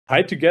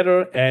Hi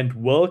together and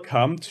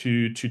welcome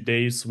to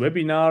today's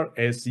webinar,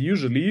 as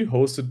usually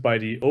hosted by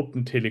the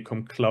Open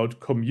Telekom Cloud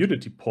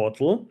Community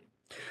Portal.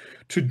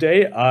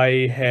 Today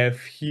I have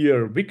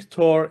here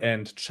Victor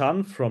and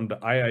Chan from the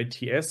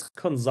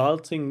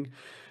iits-consulting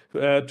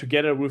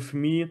together with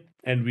me,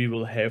 and we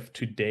will have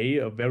today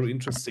a very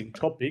interesting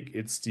topic.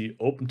 It's the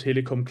Open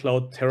Telekom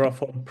Cloud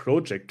Terraform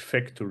Project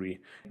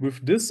Factory.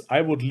 With this, I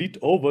would lead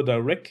over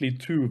directly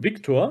to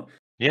Victor.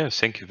 Yeah,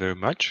 thank you very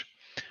much.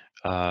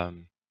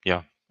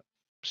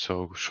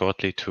 So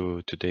shortly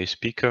to today's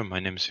speaker,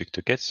 my name is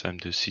Victor Getz. I'm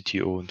the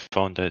CTO and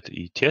founder at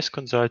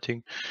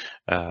iits-consulting.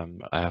 I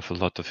have a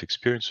lot of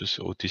experience with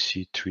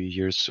OTC, 3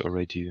 years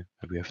already.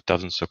 We have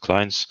dozens of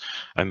clients.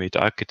 I made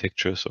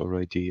architectures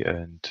already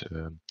and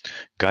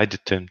guided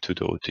them to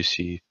the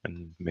OTC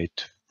and made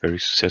very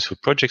successful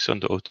projects on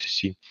the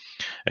OTC.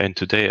 And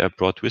today I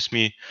brought with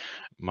me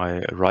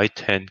my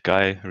right-hand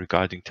guy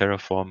regarding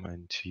Terraform,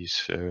 and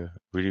he's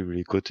really,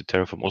 really good at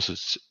Terraform, also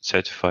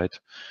certified.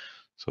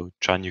 So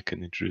John, you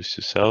can introduce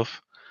yourself.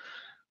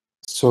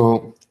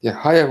 So yeah,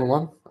 hi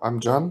everyone, I'm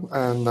John,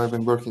 and I've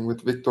been working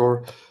with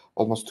Victor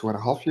almost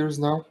 2.5 years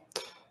now.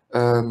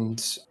 And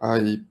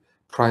I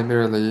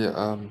primarily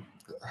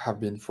have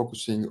been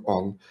focusing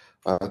on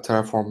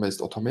Terraform-based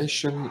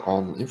automation,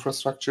 on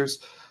infrastructures.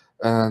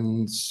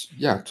 And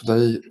yeah,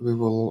 today we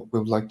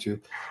would like to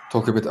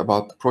talk a bit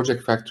about the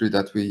project factory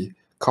that we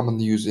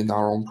commonly use in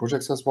our own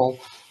projects as well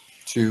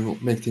to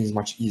make things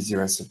much easier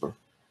and simpler.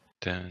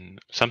 Then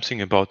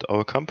something about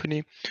our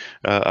company.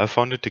 I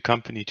founded the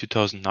company in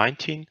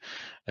 2019,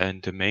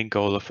 and the main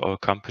goal of our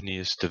company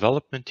is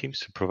development teams,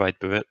 to provide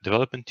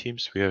development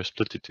teams. We are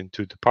split it in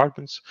two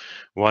departments.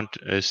 One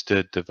is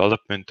the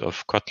development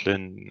of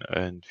Kotlin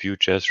and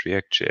Vue.js,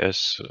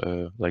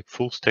 React.js, like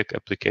full stack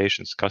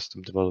applications,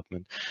 custom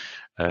development.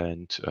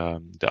 And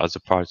the other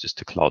part is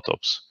the cloud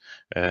ops.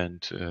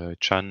 And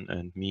Chan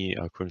and me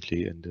are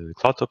currently in the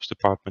cloud ops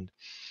department.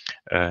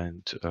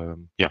 And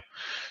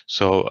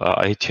so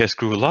IETS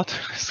grew a lot.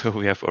 So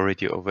we have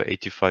already over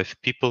 85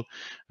 people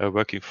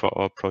working for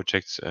our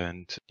projects.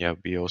 And yeah,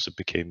 we also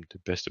became the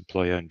best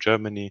employer in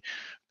Germany.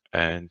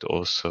 And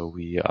also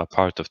we are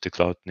part of the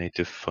Cloud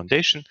Native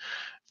Foundation.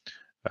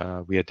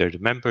 We are there the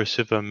member,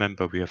 silver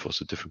member. We have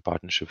also different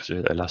partnerships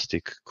with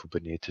Elastic,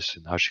 Kubernetes,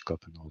 and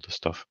HashiCorp and all the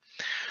stuff.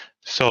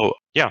 So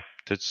yeah,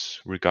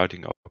 that's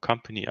regarding our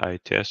company,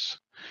 IETS.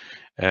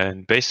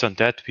 And based on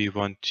that, we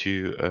want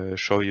to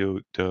show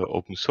you the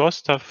open source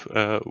stuff,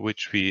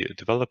 which we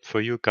developed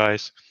for you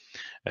guys,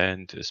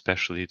 and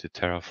especially the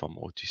Terraform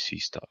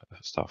OTC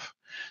stuff.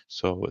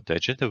 So the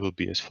agenda will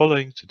be as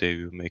following. Today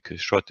we'll make a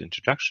short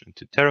introduction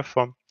to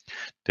Terraform.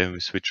 Then we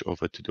switch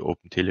over to the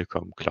Open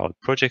Telekom Cloud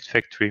Project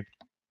Factory.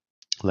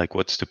 Like,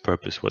 what's the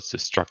purpose? What's the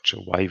structure?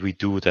 Why we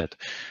do that?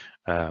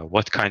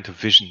 What kind of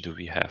vision do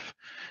we have?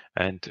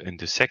 And in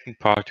the second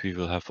part, we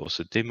will have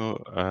also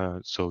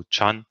demo. So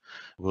Chan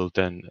will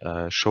then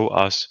show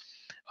us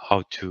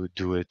how to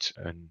do it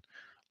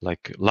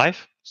like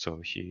live. So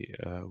he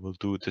will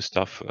do the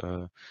stuff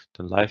then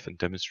live and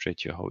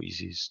demonstrate you how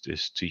easy it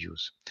is to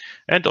use.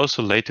 And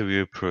also later we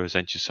will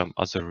present you some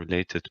other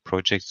related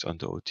projects on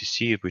the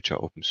OTC, which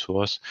are open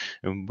source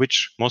and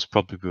which most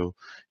probably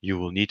you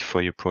will need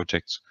for your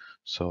projects.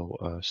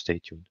 So stay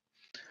tuned.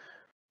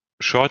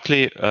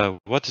 Shortly,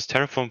 what is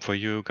Terraform for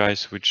you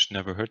guys which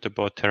never heard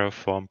about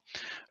Terraform?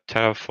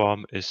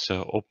 Terraform is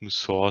an open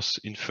source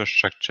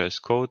infrastructure as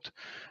code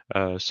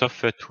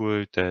software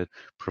tool that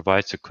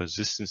provides a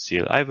consistent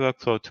CLI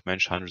workflow to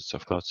manage hundreds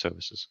of cloud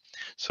services.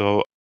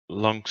 So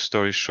long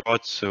story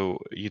short, so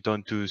you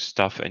don't do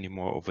stuff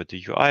anymore over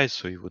the UI,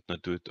 so you would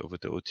not do it over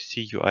the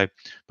OTC UI,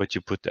 but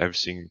you put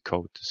everything in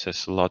code. This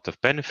has a lot of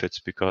benefits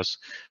because,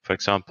 for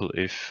example,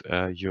 if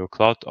your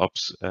cloud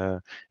ops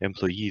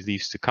employee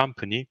leaves the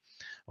company,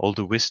 all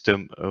the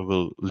wisdom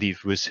will leave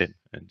with him.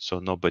 And so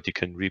nobody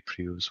can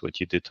reproduce what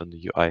you did on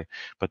the UI.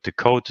 But the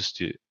code is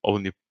the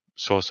only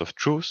source of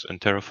truth in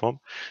Terraform.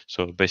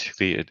 So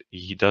basically,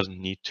 he doesn't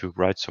need to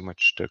write so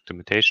much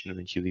documentation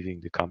when he's leaving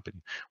the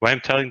company. Why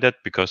I'm telling that?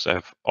 Because I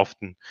have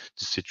often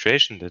the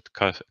situation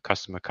that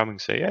customer coming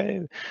say,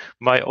 hey,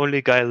 my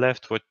only guy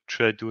left, what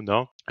should I do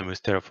now? And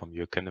with Terraform,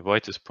 you can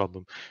avoid this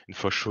problem. And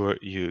for sure,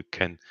 you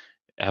can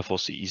have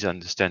also easy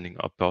understanding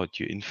about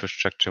your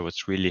infrastructure,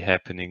 what's really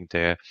happening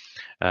there.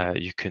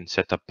 You can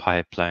set up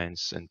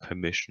pipelines and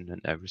permission and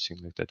everything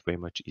like that way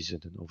much easier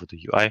than over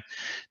the UI.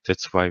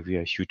 That's why we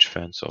are huge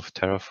fans of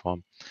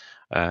Terraform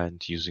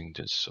and using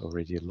this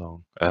already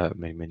along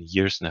many, many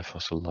years, and have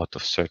also a lot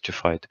of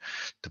certified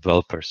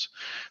developers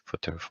for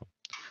Terraform.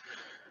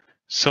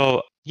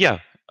 So yeah,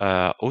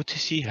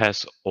 OTC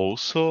has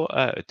also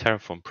a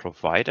Terraform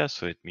provider,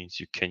 so it means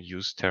you can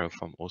use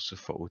Terraform also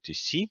for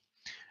OTC.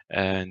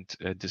 And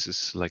this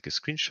is like a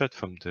screenshot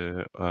from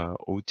the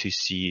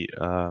OTC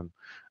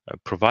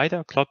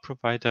provider, cloud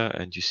provider.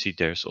 And you see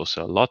there's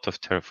also a lot of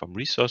Terraform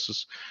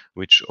resources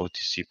which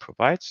OTC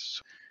provides.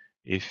 So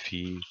if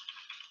you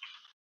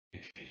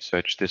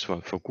search this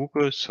one for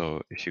Google,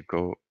 so if you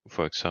go,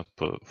 for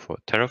example, for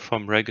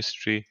Terraform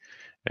registry,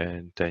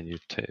 and then you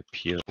type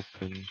here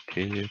Open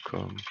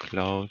Telekom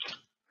Cloud,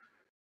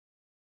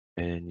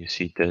 and you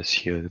see there's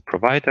here the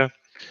provider.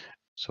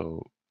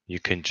 So you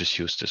can just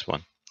use this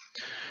one.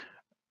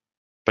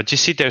 But you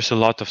see, there's a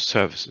lot of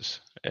services,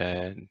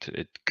 and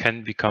it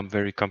can become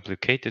very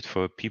complicated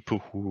for people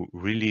who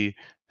really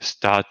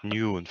start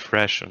new and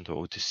fresh on the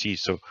OTC.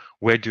 So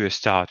where do I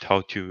start?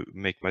 How to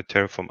make my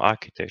Terraform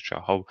architecture?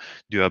 How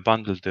do I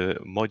bundle the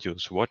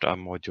modules? What are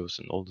modules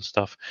and all the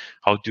stuff?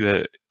 How do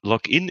I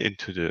log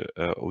into the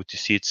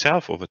OTC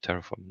itself over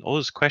Terraform? And all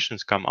those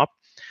questions come up,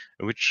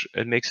 which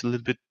it makes it a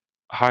little bit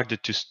harder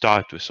to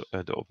start with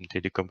the Open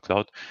Telecom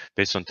Cloud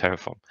based on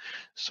Terraform.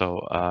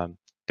 So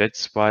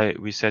that's why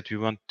we said we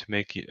want to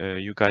make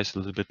you guys a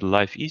little bit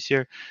life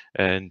easier,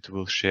 and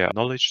we'll share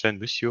knowledge then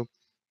with you.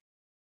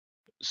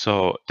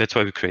 So that's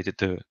why we created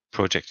the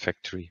Project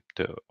Factory,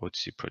 the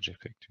OTC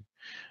Project Factory.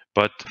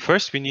 But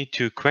first we need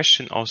to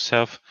question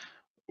ourselves,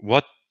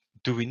 what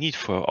do we need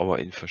for our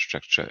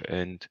infrastructure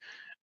and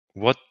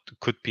what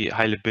could be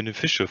highly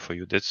beneficial for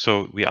you? That's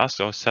so we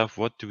asked ourselves,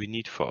 what do we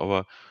need for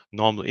our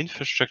normal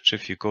infrastructure?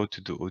 If you go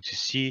to the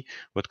OTC,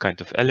 what kind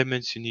of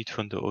elements you need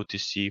from the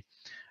OTC?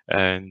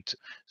 And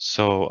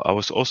so I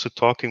was also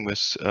talking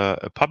with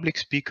a public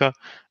speaker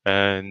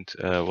and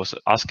was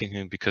asking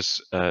him,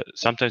 because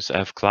sometimes I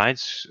have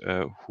clients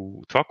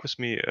who talk with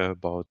me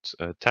about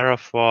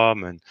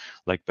Terraform and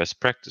like best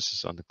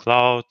practices on the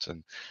cloud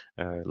and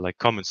like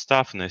common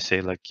stuff. And I say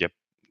like, yep,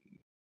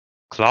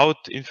 cloud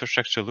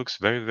infrastructure looks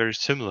very, very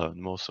similar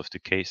in most of the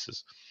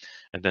cases.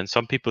 And then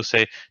some people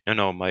say,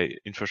 no, my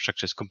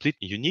infrastructure is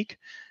completely unique.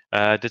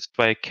 That's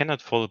why I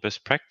cannot follow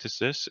best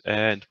practices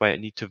and why I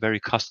need a very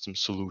custom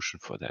solution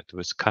for that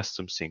with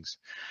custom things.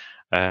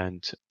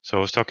 And so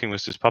I was talking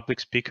with this public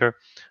speaker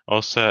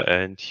also,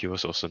 and he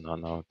was also,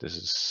 no, this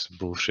is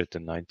bullshit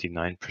in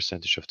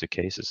 99% of the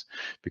cases,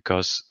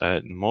 because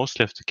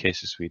mostly of the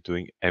cases we're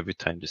doing every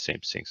time the same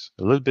things,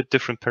 a little bit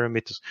different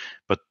parameters,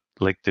 but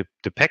like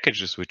the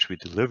packages which we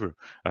deliver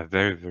are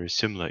very, very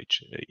similar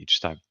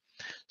each time.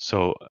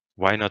 So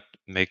why not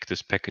make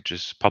these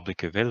packages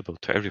publicly available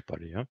to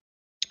everybody? Yeah.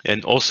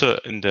 And also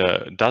in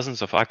the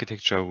dozens of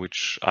architecture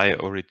which I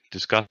already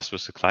discussed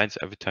with the clients,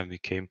 every time we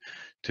came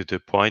to the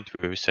point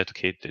where we said,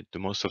 okay, the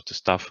most of the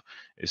stuff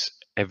is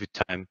every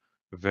time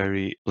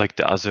very like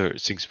the other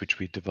things which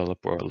we develop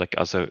or like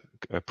other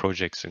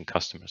projects and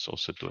customers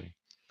also doing.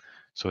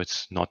 So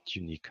it's not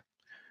unique.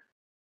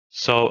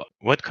 So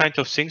what kind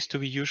of things do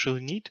we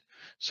usually need?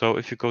 So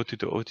if you go to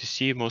the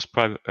OTC, most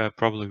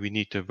probably we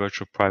need a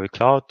virtual private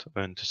cloud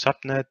and a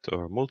subnet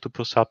or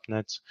multiple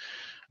subnets.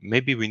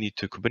 Maybe we need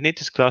a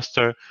Kubernetes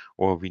cluster,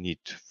 or we need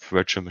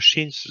virtual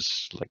machines.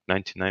 It's like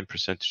 99%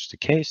 is the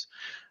case.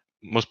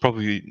 Most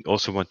probably we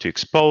also want to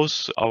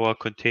expose our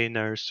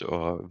containers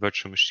or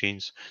virtual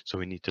machines. So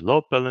we need a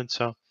load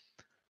balancer.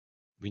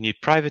 We need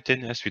private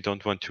DNS. We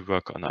don't want to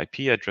work on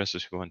IP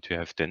addresses. We want to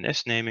have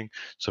DNS naming.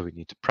 So we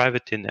need a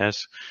private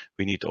DNS.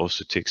 We need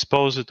also to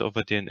expose it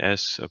over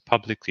DNS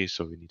publicly.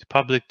 So we need a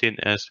public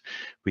DNS.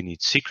 We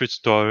need secret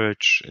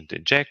storage and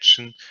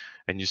injection.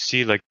 And you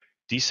see, like,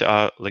 these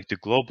are like the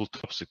global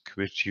topics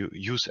which you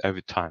use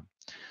every time.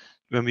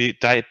 When we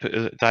dive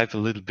a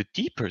little bit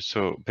deeper,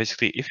 so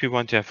basically, if you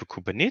want to have a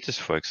Kubernetes,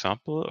 for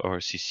example, or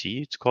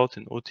CC, it's called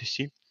in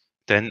OTC,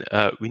 then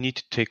we need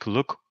to take a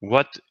look,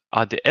 what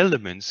are the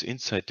elements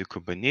inside the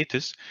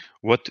Kubernetes,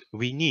 what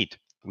we need.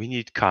 We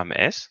need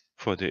KMS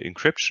for the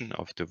encryption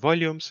of the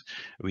volumes.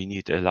 We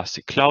need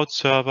Elastic Cloud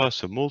Server,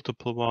 so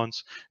multiple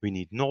ones. We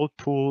need node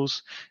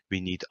pools.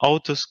 We need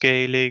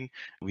auto-scaling.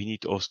 We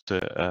need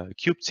also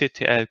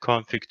kubectl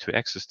config to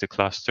access the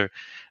cluster.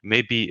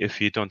 Maybe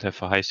if you don't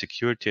have a high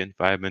security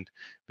environment,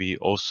 we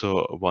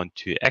also want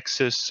to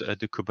access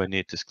the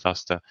Kubernetes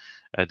cluster.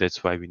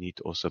 That's why we need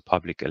also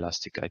public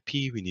Elastic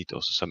IP. We need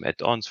also some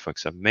add-ons, for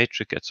example,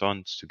 matrix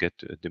add-ons to get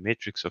the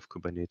matrix of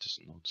Kubernetes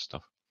and all the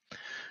stuff.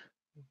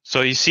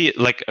 So you see,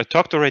 like I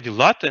talked already a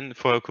lot, and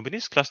for a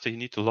Kubernetes cluster, you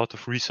need a lot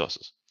of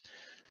resources.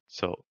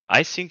 So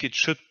I think it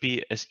should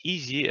be as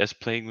easy as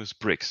playing with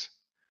bricks.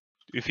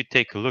 If you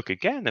take a look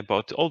again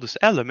about all these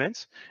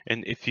elements,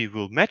 and if you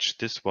will match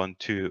this one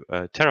to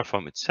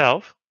Terraform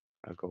itself,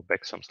 I'll go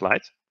back some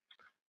slides.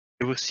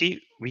 You will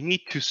see we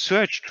need to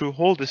search through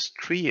all this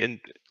tree and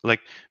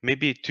like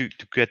maybe to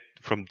get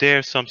from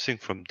there something,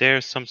 from there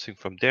something,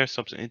 from there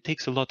something. It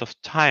takes a lot of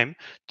time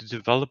to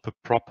develop a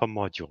proper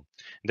module.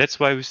 And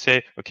that's why we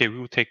say, okay, we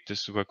will take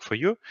this work for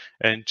you,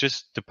 and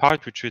just the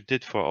part which we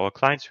did for our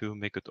clients, we will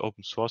make it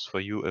open source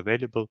for you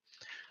available.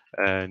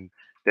 And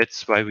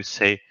that's why we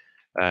say,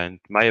 and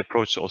my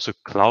approach also,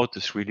 cloud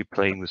is really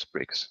playing with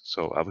bricks.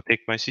 So I would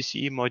take my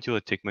CCE module, I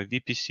take my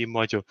VPC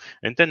module,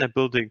 and then I'm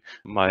building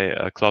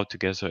my cloud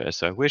together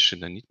as I wish.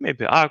 And then it may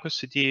be Argo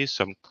CD,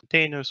 some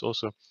containers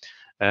also.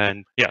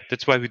 And yeah,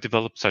 that's why we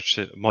develop such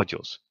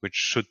modules, which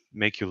should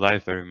make your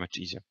life very much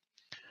easier.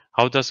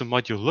 How does a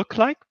module look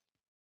like?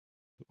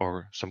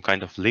 Or some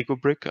kind of Lego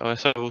brick,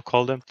 as I will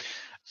call them.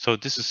 So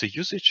this is a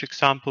usage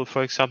example.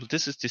 For example,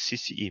 this is the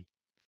CCE.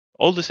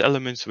 all these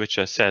elements which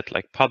I said,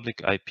 like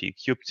public IP,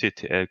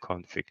 kubectl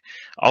config,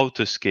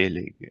 auto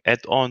scaling,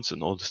 add-ons,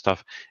 and all the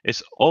stuff,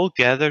 is all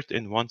gathered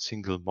in one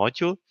single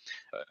module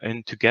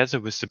and together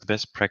with the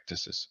best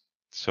practices.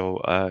 So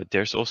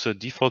there's also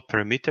default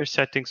parameter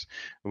settings,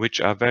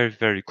 which are very,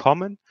 very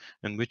common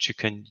and which you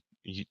can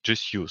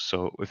just use.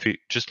 So if you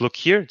just look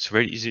here, it's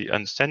very easy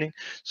understanding.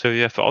 So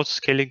you have auto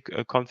scaling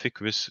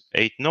config with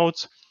 8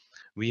 nodes.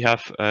 We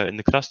have in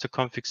the cluster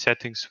config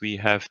settings, we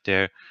have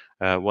there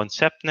one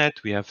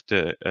subnet. We have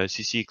the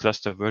CC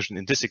cluster version,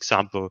 in this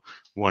example,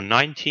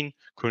 119.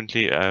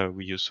 Currently,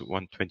 we use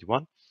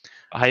 121.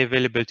 High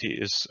availability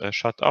is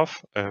shut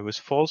off with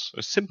false,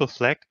 a simple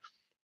flag.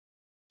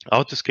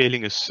 Auto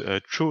scaling is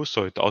true,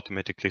 so it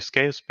automatically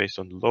scales based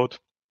on the load.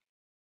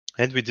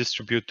 And we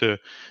distribute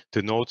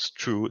the nodes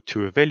through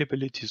two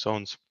availability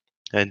zones.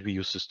 And we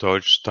use the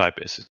storage type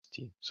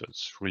SSD. So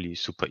it's really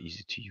super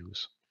easy to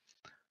use.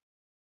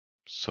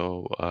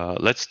 So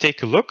let's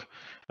take a look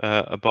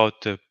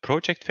about the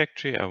project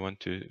factory. I want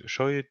to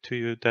show it to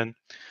you then.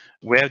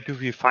 Where do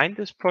we find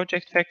this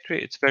project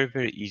factory? It's very,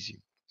 very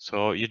easy.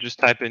 So you just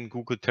type in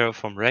Google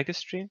Terraform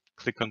registry,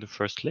 click on the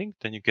first link,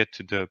 then you get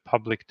to the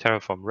public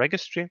Terraform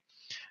registry,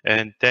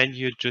 and then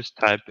you just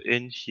type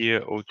in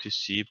here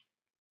OTC.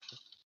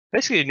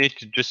 Basically, you need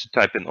to just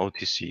type in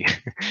OTC,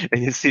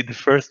 and you see the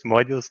first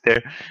modules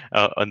there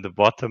on the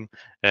bottom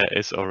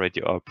is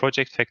already our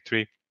project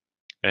factory.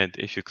 And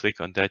if you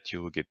click on that,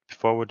 you will get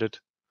forwarded.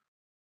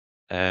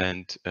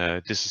 And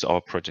this is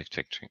our project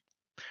factory.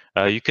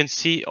 You can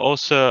see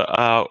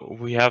also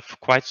we have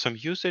quite some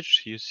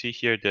usage. You see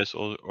here there's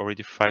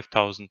already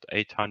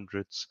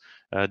 5,800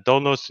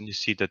 downloads, and you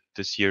see that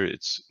this year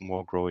it's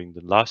more growing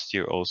than last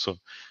year also.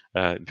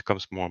 It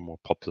becomes more and more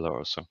popular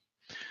also.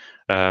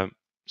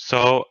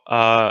 So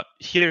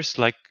here's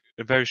like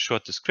a very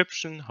short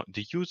description,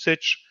 the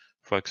usage,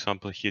 for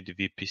example, here the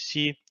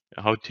VPC,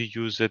 how to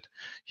use it.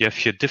 You have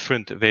here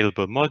different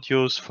available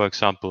modules, for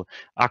example,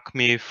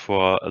 ACME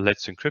for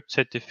Let's Encrypt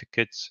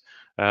certificates,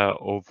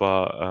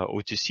 over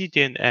OTC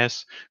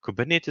DNS,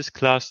 Kubernetes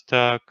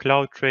cluster,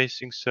 cloud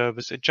tracing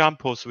service, a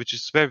Jumphost, which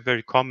is very,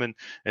 very common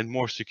and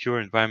more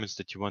secure environments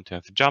that you want to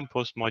have a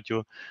Jumphost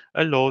module,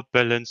 a load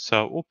balancer,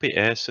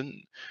 OPS, and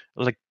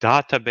like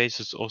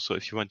databases also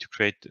if you want to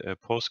create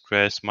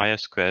Postgres,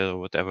 MySQL, or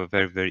whatever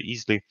very, very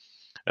easily.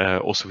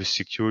 Also with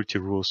security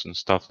rules and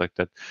stuff like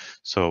that.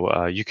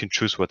 So you can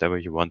choose whatever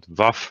you want.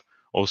 WAF,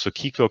 also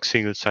Keycloak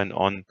single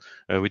sign-on,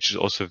 which is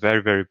also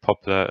very, very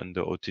popular in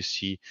the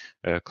OTC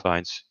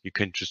clients. You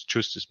can just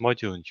choose this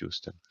module and use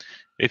them.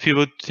 If you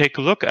would take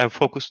a look, I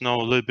focus now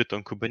a little bit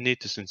on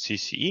Kubernetes and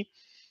CCE.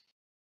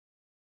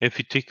 If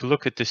you take a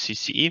look at the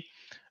CCE,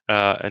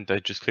 and I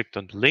just clicked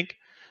on the link,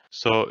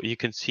 so you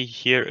can see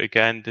here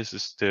again, this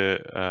is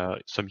the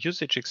some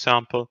usage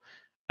example,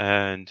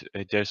 and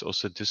there's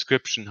also a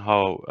description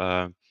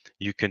how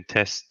you can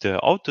test the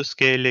auto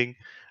scaling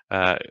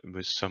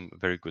with some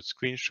very good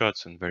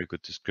screenshots and very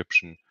good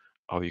description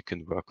how you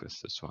can work with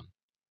this one.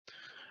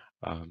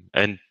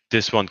 And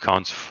this one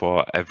counts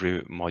for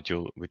every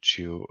module which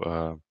you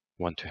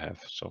want to have.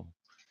 So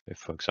if,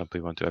 for example,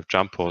 you want to have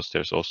Jumphost,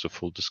 there's also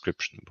full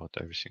description about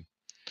everything.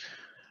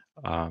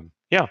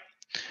 Yeah.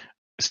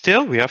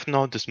 Still, we have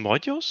now these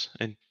modules,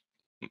 and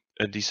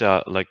these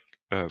are like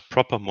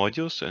proper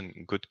modules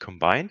and good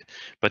combined.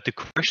 But the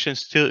question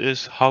still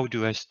is, how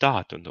do I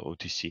start on the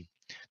OTC?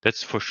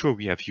 That's for sure.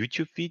 We have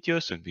YouTube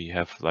videos, and we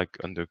have like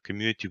on the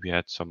community, we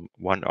had some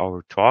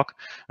 1-hour talk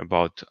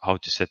about how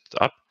to set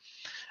it up.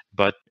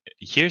 But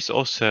here's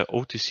also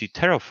OTC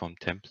Terraform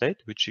template,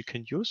 which you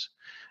can use.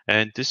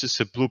 And this is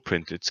a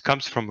blueprint. It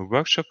comes from a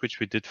workshop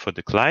which we did for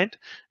the client,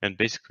 and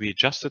basically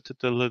adjusted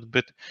it a little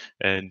bit.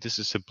 And this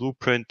is a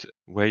blueprint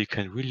where you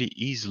can really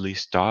easily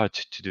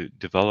start to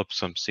develop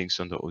some things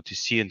on the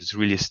OTC. And it's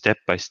really a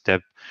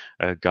step-by-step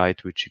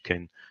guide which you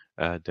can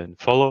then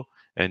follow.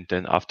 And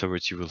then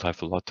afterwards, you will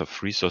have a lot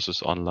of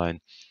resources online.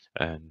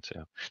 And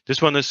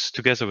this one is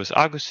together with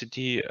Argo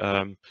CD.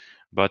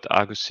 But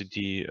Argo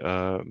CD,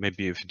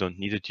 maybe if you don't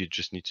need it, you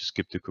just need to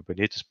skip the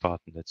Kubernetes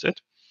part, and that's it.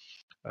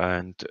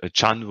 And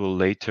Chan will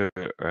later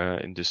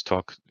in this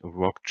talk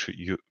walk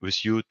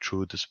with you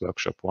through this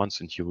workshop once,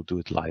 and he will do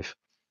it live.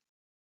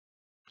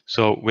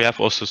 So we have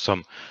also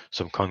some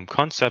common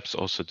concepts,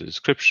 also the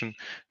description.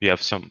 We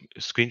have some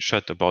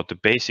screenshot about the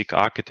basic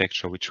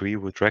architecture, which we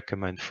would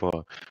recommend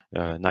for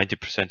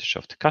 90%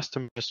 of the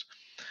customers.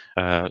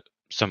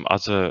 Some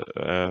other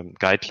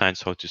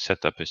guidelines how to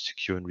set up a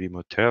secure and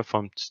remote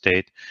Terraform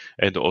state,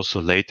 and also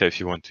later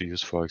if you want to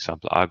use, for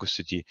example, Argo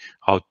CD,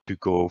 how to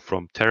go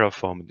from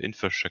Terraform and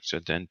infrastructure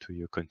then to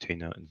your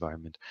container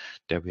environment.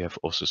 There we have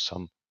also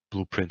some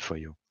blueprint for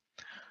you.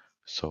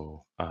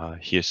 So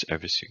here's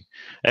everything.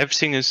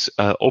 Everything is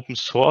open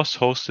source,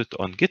 hosted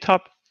on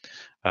GitHub.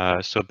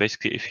 So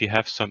basically, if you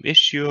have some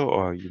issue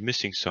or you're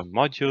missing some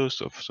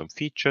modules or some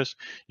features,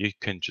 you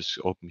can just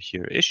open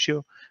here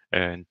issue,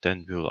 and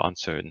then we'll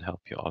answer and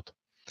help you out.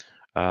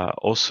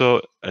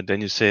 Also, and then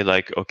you say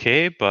like,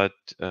 okay, but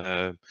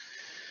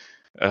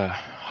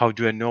how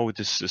do I know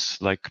this is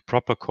like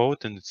proper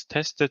code and it's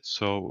tested?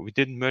 So we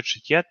didn't merge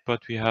it yet,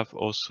 but we have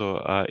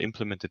also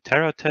implemented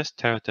TerraTest.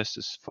 TerraTest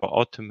is for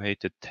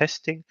automated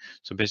testing.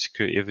 So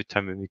basically every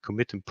time when we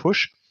commit and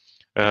push,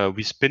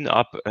 we spin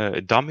up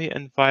a dummy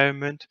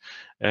environment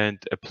and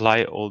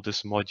apply all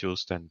these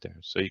modules then there.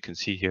 So you can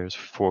see here's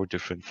 4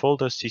 different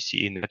folders: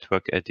 CCE,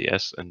 network,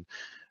 LDS, and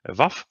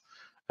WAF.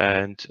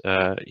 And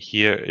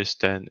here is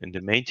then in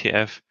the main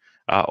TF,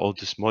 all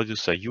these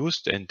modules are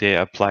used and they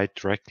are applied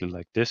directly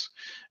like this.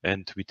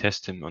 And we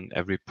test them on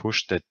every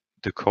push that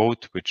the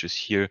code, which is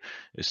here,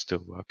 is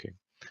still working.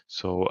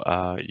 So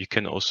you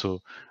can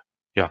also,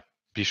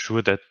 be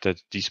sure that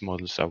these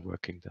models are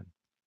working then.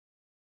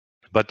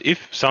 But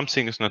if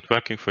something is not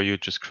working for you,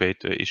 just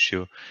create an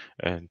issue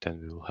and then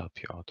we will help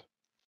you out.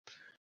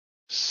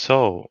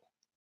 So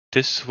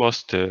this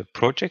was the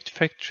project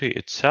factory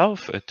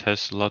itself. It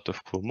has a lot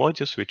of cool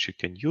modules which you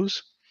can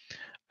use.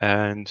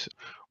 And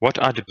what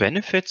are the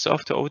benefits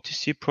of the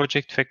OTC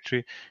Project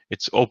Factory?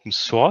 It's open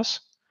source.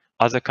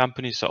 Other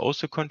companies are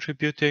also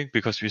contributing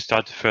because we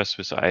started first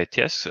with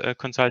IITS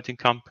consulting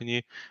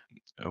company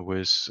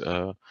with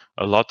a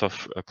lot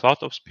of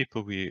CloudOps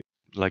people. We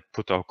like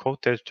put our code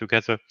there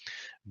together.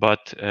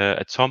 But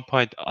at some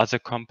point, other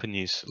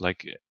companies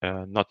like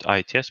not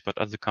IITS, but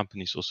other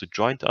companies also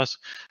joined us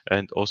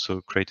and also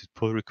created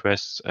pull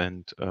requests.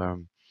 And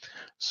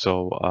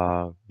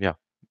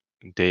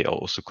they are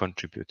also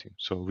contributing.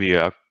 So we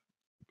are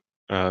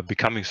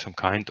becoming some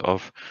kind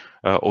of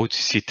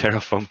OTC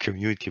Terraform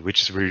community,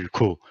 which is really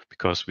cool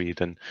because we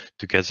then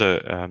together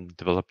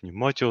develop new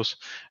modules,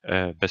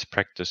 best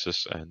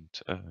practices, and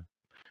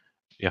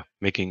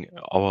making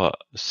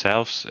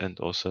ourselves and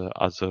also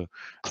other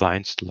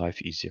clients'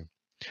 life easier.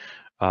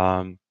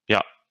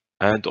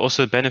 And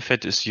also the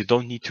benefit is you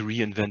don't need to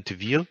reinvent the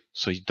wheel.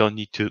 So you don't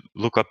need to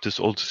look up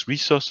all these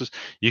resources.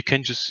 You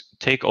can just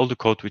take all the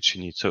code which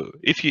you need. So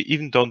if you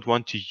even don't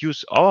want to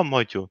use our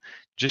module,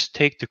 just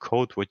take the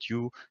code what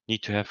you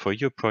need to have for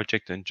your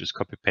project and just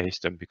copy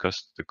paste them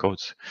because the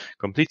code's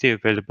completely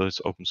available. It's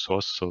open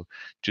source. So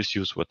just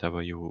use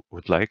whatever you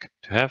would like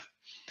to have.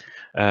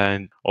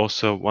 And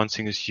also one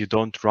thing is you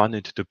don't run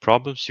into the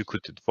problems you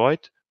could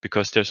avoid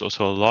because there's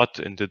also a lot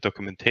in the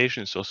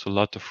documentation. It's also a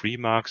lot of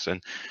remarks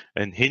and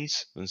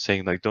hints and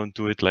saying like, don't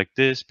do it like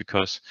this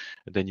because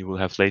then you will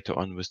have later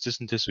on with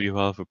this and this, you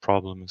will have a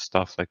problem and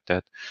stuff like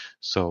that.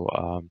 So,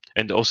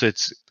 and also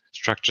it's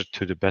structured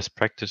to the best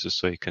practices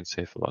so you can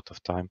save a lot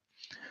of time.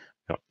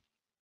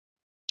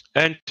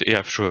 And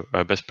sure,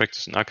 best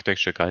practice and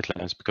architecture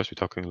guidelines because we're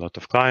talking a lot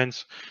of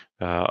clients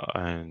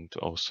and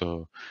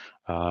also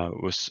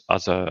with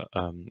other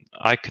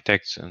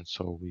architects. And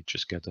so we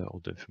just gather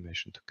all the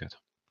information together.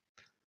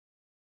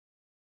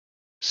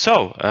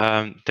 So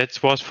that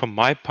was from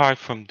my part,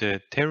 from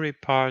the Terry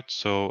part.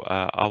 So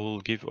I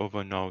will give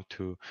over now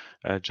to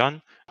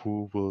John,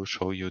 who will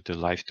show you the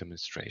live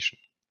demonstration.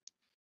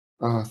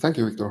 Thank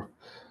you, Victor.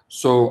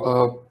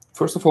 So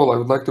first of all, I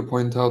would like to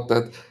point out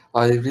that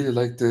I really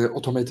like the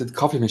automated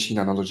coffee machine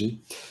analogy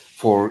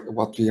for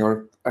what we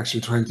are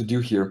actually trying to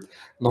do here.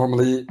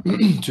 Normally,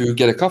 to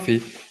get a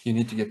coffee, you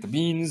need to get the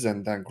beans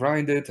and then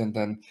grind it and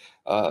then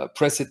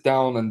press it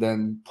down and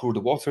then pour the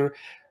water.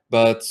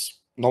 But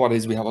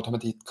nowadays, we have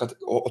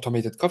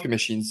automated coffee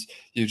machines.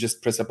 You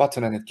just press a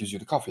button and it gives you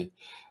the coffee.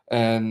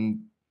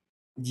 And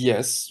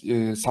yes,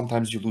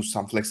 sometimes you lose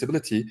some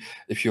flexibility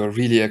if you're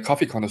really a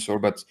coffee connoisseur,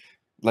 but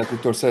like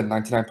Victor said,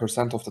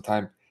 99% of the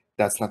time,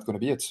 that's not going to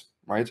be it,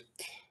 right?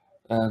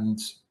 And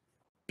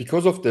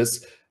because of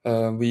this,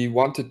 we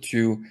wanted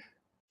to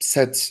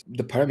set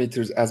the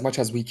parameters as much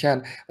as we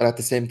can, but at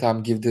the same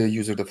time, give the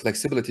user the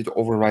flexibility to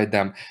override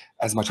them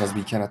as much as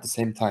we can at the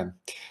same time.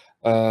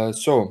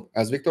 So,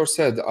 as Victor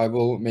said, I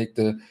will make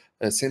the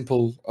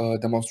simple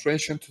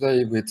demonstration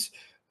today with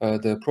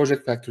the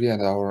Project Factory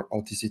and our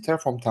OTC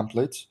Terraform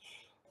template.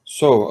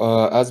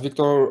 So, as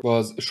Victor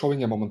was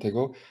showing a moment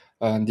ago,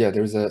 and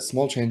there's a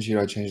small change here.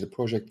 I changed the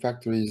Project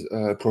Factory's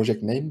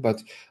project name,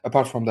 but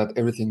apart from that,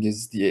 everything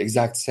is the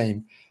exact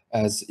same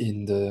as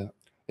in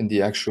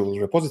the actual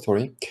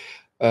repository.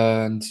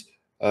 And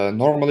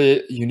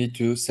normally, you need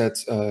to set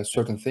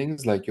certain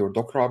things like your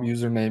Docker Hub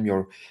username,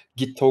 your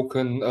Git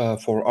token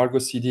for Argo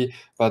CD.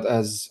 But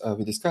as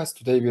we discussed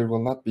today, we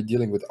will not be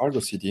dealing with Argo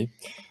CD.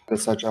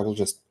 As such, I will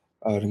just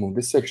remove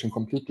this section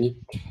completely.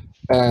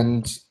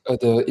 And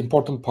the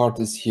important part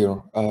is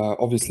here.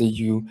 Obviously,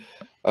 you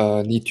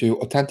need to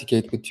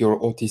authenticate with your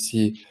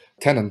OTC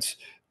tenant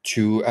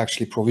to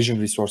actually provision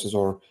resources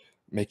or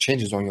make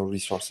changes on your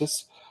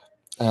resources.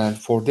 And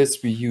for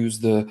this, we use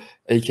the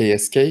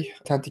AKSK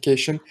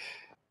authentication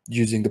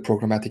using the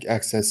programmatic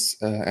access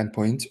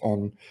endpoint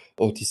on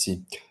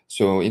OTC.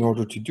 So in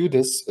order to do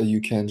this, you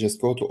can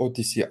just go to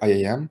OTC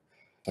IAM.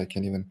 I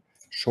can even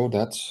show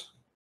that.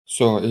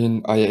 So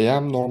in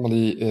IAM,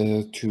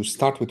 normally to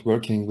start with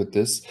working with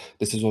this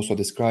is also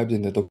described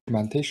in the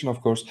documentation, of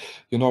course.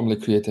 You normally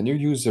create a new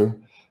user,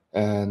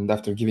 and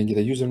after giving it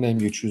a username,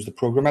 you choose the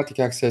programmatic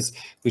access,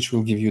 which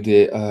will give you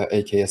the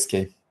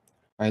AKSK,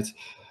 right?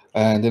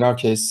 And in our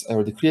case, I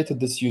already created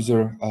this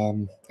user,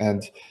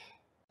 and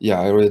yeah,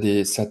 I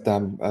already set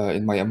them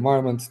in my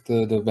environment,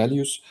 the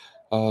values.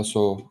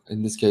 So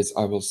in this case,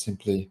 I will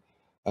simply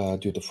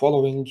do the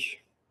following.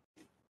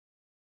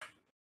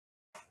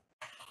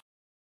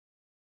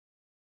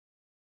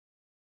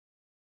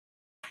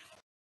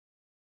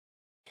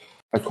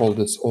 I call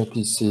this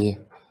OTC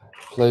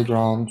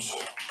playground,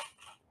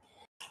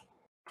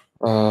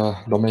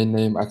 domain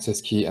name,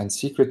 access key, and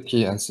secret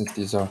key. And since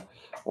these are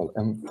all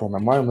from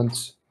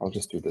environment, I'll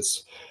just do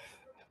this.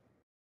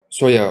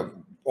 So yeah,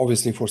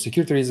 obviously for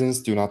security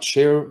reasons, do not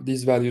share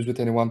these values with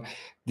anyone.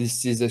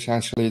 This is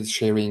essentially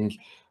sharing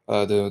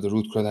the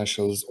root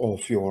credentials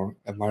of your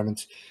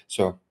environment.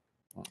 So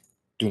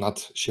do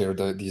not share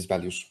these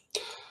values.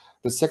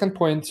 The second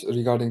point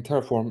regarding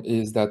Terraform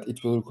is that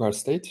it will require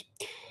state.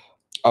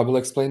 I will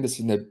explain this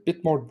in a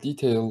bit more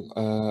detail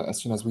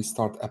as soon as we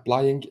start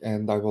applying,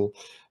 and I will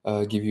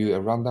give you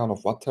a rundown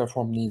of what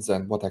Terraform needs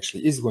and what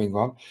actually is going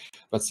on.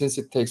 But since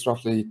it takes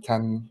roughly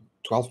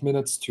 10-12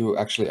 minutes to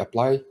actually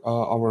apply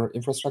our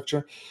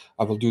infrastructure,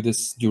 I will do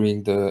this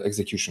during the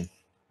execution.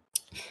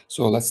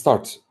 So let's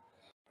start.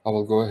 I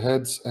will go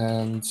ahead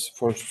and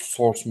first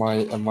source my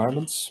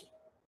environments.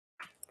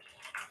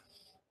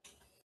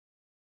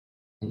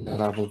 And then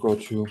I will go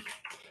to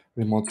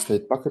remote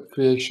state bucket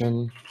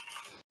creation.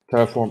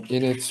 Terraform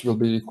init will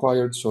be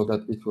required so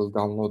that it will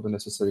download the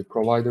necessary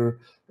provider,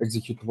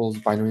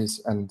 executables,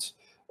 binaries, and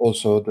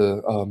also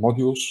the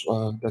modules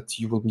that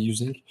you will be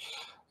using.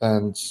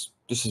 And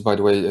this is, by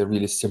the way, a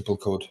really simple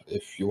code.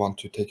 If you want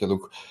to take a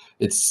look,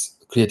 it's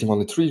creating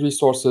only 3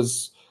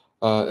 resources,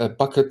 a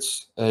bucket,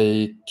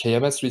 a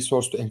KMS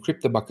resource to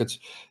encrypt the bucket,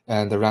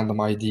 and a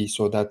random ID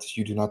so that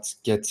you do not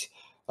get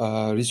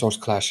resource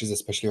clashes,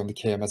 especially on the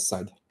KMS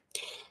side.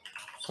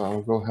 So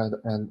I'll go ahead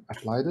and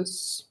apply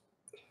this,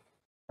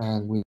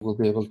 and we will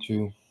be able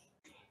to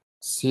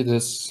see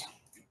this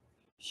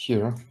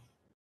here.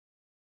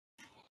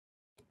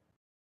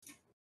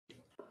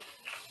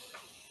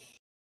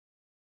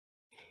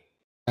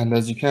 And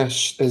as you can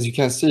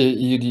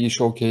see, EUD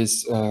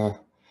showcase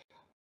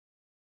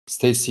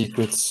state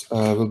secrets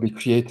will be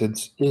created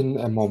in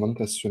a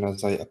moment as soon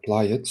as I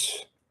apply it.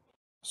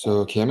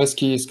 So KMS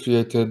key is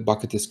created,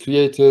 bucket is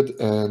created,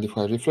 and if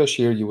I refresh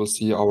here, you will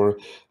see our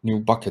new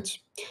bucket.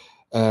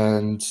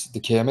 And the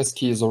KMS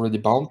key is already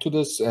bound to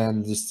this,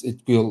 and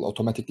it will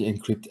automatically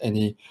encrypt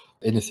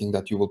anything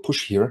that you will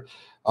push here.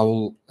 I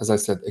will, as I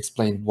said,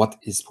 explain what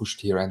is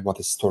pushed here and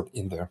what is stored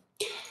in there.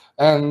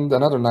 And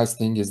another nice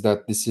thing is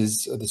that this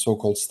is the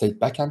so-called state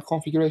backend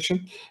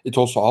configuration. It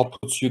also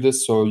outputs you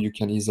this, so you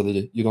can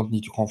easily, you don't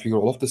need to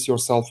configure all of this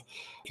yourself.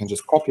 You can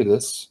just copy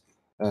this,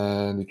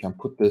 and you can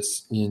put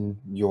this in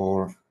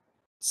your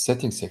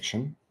settings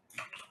section.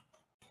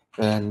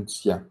 And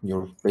yeah,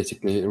 you're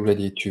basically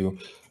ready to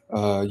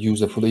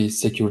use a fully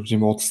secure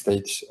remote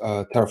state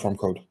Terraform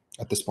code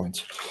at this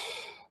point.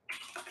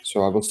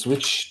 So I will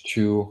switch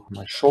to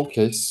my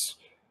showcase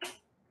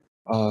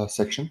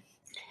section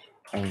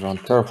and run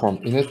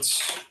Terraform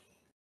init,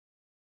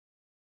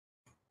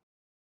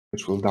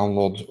 which will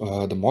download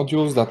the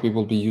modules that we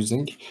will be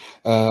using.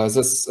 As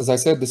I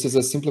said, this is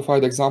a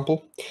simplified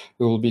example.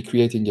 We will be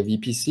creating a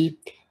VPC.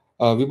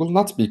 We will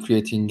not be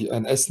creating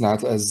an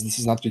SNAT, as this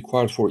is not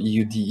required for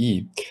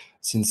EUDE,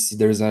 since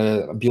there is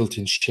a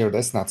built-in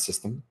shared SNAT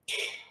system.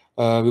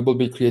 We will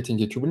be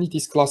creating a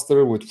Kubernetes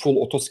cluster with full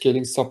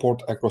auto-scaling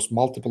support across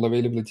multiple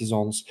availability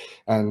zones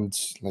and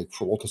like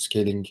full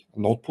auto-scaling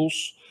node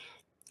pools.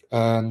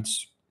 And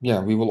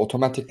yeah, we will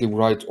automatically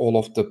write all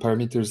of the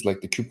parameters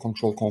like the kube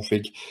control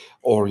config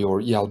or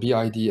your ELB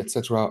ID,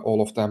 etc.,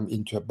 all of them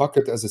into a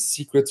bucket as a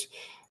secret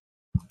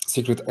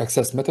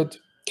access method.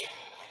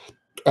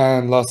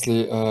 And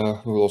lastly,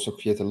 we will also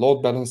create a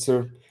load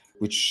balancer,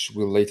 which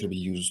will later be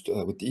used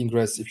with the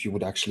ingress if you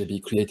would actually be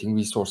creating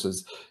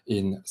resources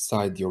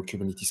inside your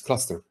Kubernetes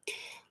cluster.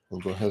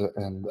 We'll go ahead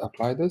and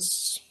apply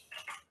this.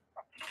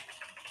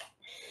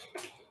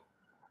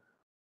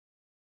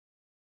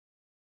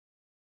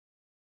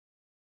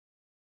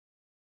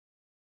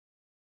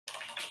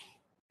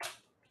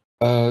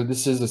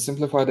 This is a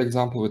simplified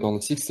example with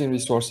only 16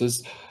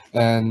 resources,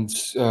 and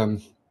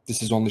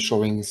this is only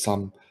showing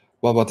some,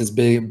 well, what is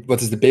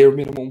the bare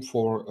minimum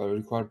for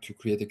required to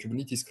create a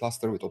Kubernetes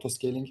cluster with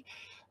auto-scaling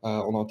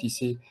on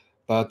OTC.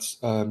 But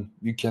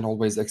you can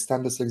always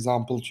extend this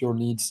example to your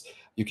needs.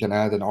 You can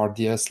add an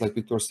RDS, like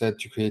Victor said,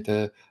 to create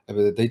a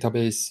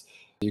database.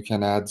 You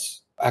can add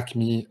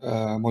Acme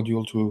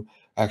module to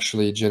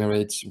actually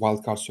generate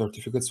wildcard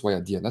certificates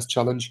via DNS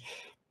challenge.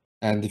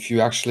 And if you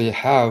actually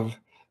have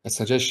a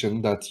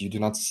suggestion that you do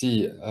not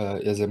see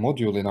as a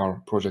module in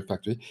our project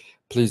factory,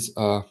 please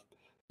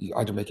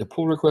either make a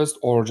pull request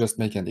or just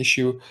make an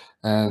issue,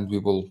 and we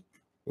will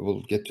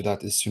get to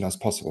that as soon as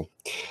possible.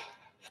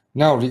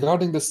 Now,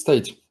 regarding the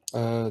state,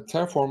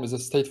 Terraform is a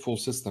stateful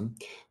system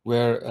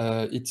where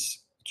it's,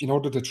 in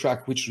order to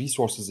track which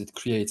resources it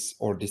creates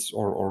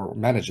or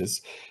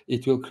manages,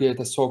 it will create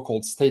a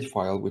so-called state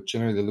file, which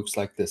generally looks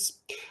like this.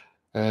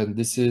 And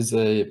this is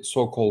a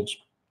so-called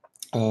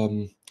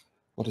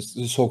what is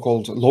the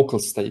so-called local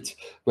state,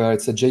 where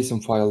it's a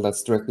JSON file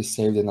that's directly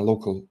saved in a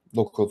local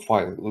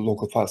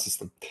file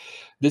system.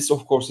 This,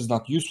 of course, is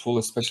not useful,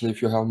 especially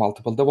if you have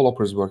multiple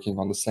developers working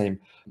on the same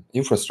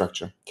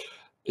infrastructure.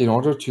 In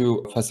order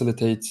to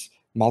facilitate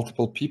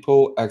multiple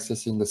people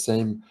accessing the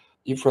same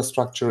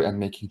infrastructure and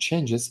making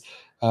changes,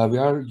 we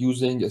are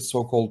using a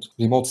so-called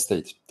remote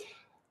state.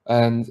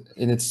 And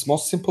in its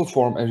most simple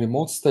form, a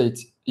remote state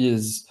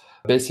is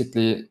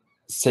basically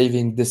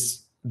saving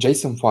this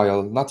JSON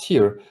file, not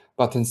here,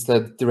 but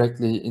instead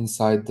directly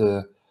inside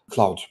the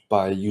cloud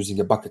by using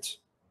a bucket.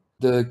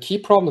 The key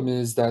problem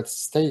is that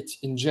state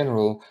in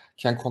general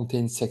can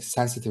contain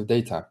sensitive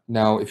data.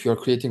 Now, if you're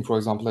creating, for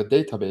example, a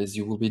database,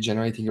 you will be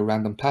generating a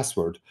random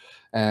password.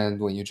 And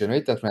when you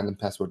generate that random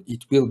password,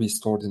 it will be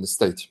stored in the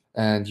state.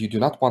 And you do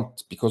not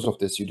want, because of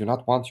this, you do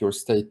not want your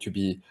state to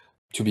be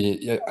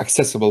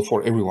accessible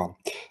for everyone.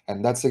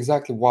 And that's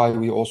exactly why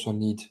we also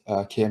need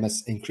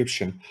KMS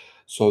encryption,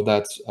 so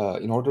that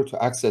in order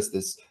to access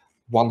this,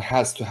 one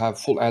has to have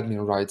full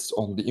admin rights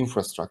on the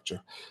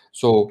infrastructure.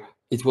 So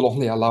it will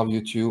only allow you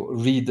to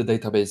read the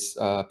database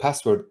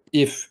password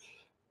if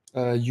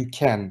you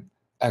can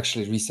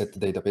actually reset the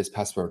database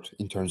password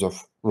in terms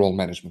of role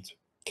management.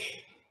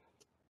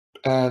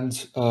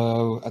 And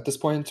at this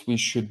point, we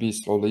should be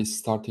slowly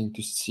starting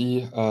to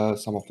see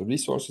some of the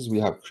resources we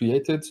have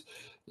created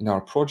in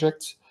our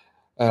project.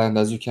 And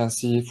as you can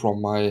see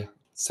from my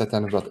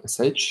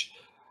setanr.sh,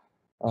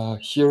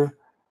 here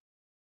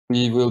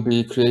we will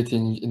be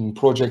creating in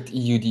project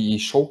EUDE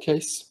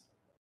showcase,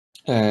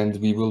 and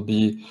we will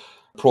be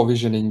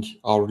provisioning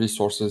our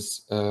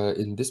resources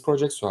in this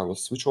project. So I will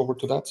switch over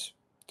to that.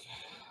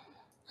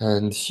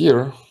 And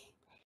here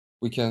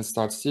we can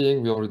start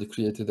seeing we already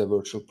created a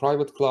virtual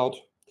private cloud,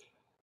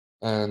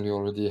 and we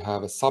already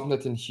have a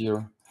subnet in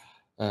here.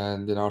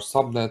 And in our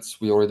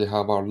subnets, we already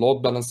have our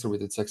load balancer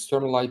with its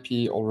external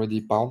IP already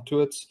bound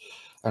to it.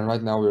 And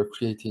right now we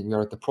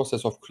are at the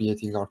process of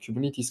creating our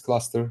Kubernetes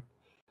cluster.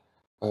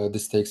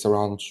 This takes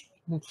around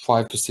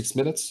 5 to 6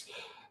 minutes.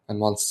 And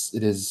once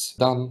it is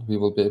done, we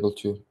will be able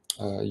to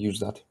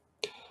use that.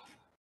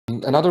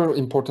 Another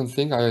important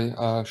thing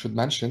I should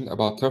mention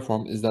about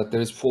Terraform is that there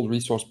is full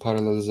resource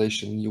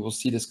parallelization. You will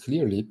see this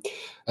clearly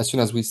as soon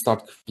as we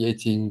start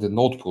creating the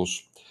node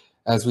pools.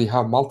 As we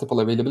have multiple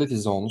availability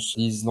zones,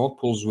 these node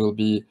pools will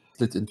be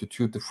split into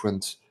 2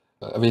 different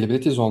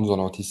availability zones on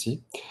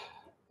OTC.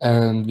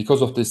 And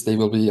because of this, they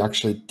will be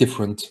actually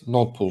different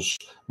node pools,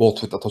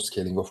 both with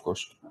autoscaling, of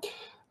course.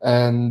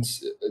 And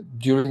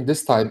during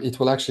this time, it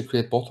will actually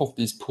create both of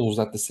these pools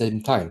at the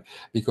same time,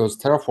 because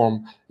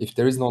Terraform, if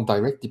there is no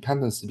direct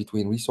dependency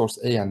between resource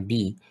A and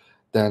B,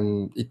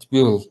 then it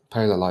will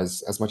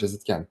parallelize as much as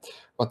it can.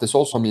 What this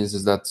also means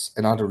is that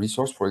another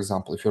resource, for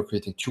example, if you're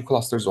creating 2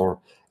 clusters or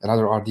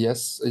another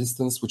RDS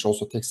instance, which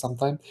also takes some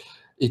time,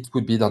 it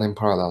would be done in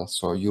parallel.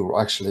 So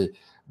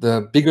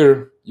the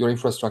bigger your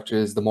infrastructure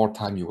is, the more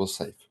time you will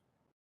save.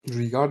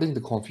 Regarding the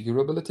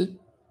configurability,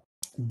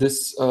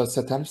 this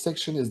setamp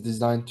section is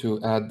designed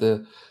to add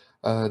the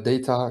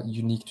data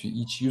unique to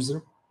each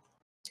user.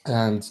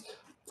 And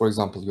for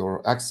example,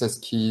 your access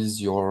keys,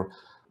 your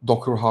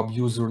Docker Hub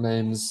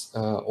usernames,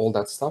 all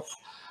that stuff.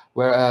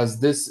 Whereas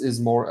this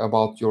is more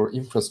about your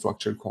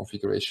infrastructure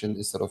configuration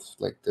instead of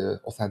like the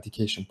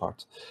authentication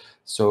part.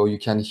 So you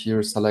can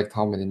here select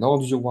how many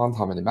nodes you want,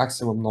 how many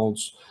maximum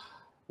nodes,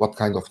 what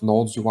kind of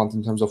nodes you want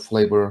in terms of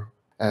flavor.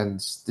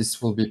 And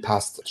this will be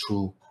passed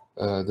through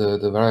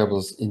the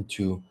variables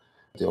into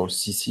or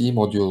CCE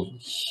module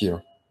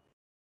here.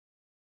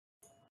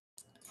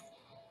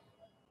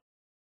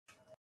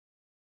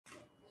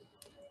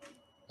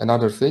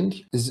 Another thing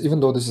is, even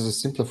though this is a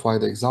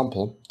simplified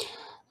example,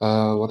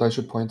 what I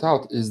should point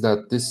out is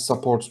that this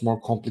supports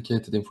more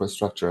complicated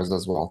infrastructures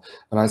as well.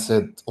 When I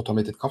said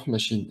automated coffee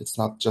machine, it's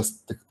not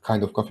just the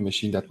kind of coffee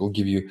machine that will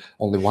give you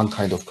only one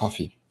kind of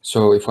coffee.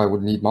 So if I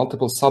would need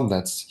multiple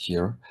subnets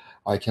here,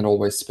 I can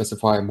always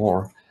specify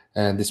more,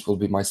 and this will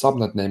be my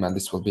subnet name, and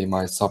this will be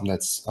my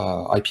subnet's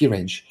IP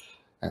range.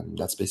 And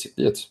that's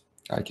basically it.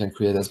 I can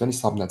create as many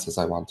subnets as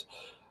I want,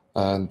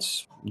 and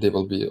they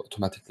will be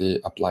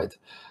automatically applied.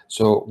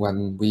 So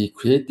when we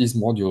create these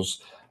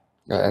modules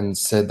and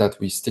said that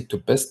we stick to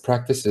best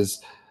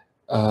practices,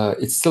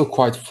 it's still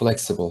quite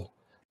flexible.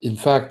 In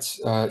fact,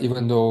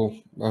 even though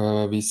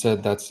we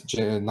said that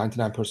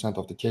 99%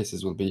 of the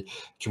cases will be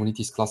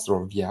Kubernetes cluster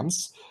or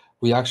VMs,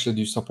 we actually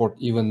do support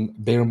even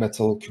bare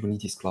metal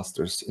Kubernetes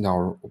clusters in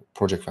our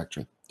project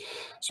factory.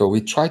 So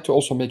we try to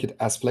also make it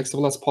as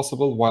flexible as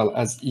possible while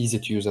as easy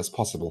to use as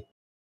possible.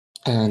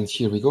 And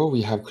here we go.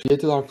 We have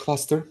created our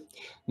cluster.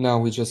 Now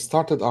we just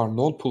started our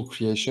node pool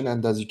creation,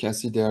 and as you can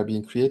see, they are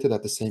being created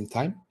at the same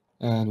time.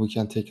 And we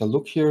can take a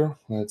look here.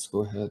 Let's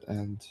go ahead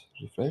and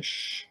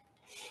refresh.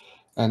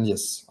 And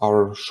yes,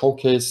 our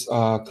showcase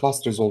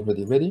cluster is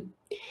already ready.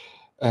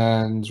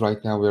 And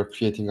right now we are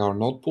creating our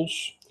node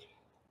pools,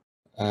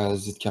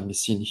 as it can be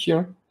seen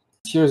here.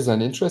 Here's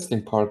an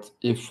interesting part.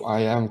 If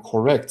I am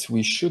correct,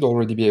 we should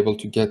already be able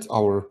to get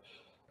our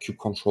kube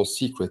control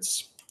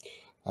secrets.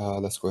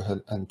 Let's go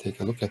ahead and take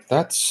a look at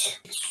that.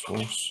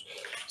 Source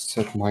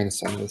set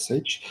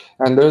 -msh.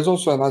 And there's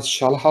also a nice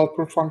shell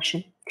helper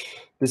function.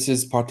 This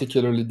is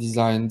particularly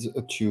designed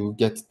to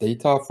get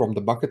data from the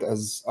bucket,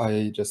 as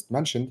I just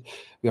mentioned.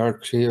 We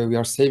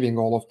are saving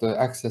all of the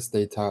access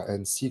data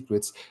and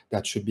secrets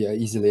that should be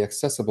easily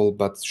accessible,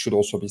 but should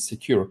also be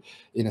secure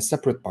in a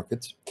separate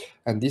bucket.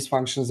 And these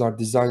functions are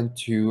designed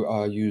to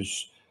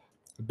use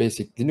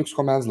basic Linux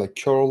commands like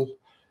curl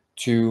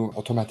to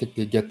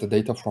automatically get the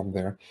data from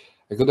there.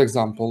 A good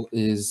example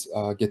is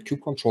get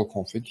kubecontrol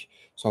config.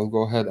 So I'll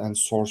go ahead and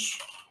source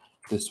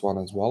this one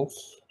as well.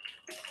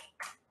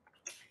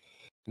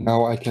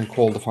 Now I can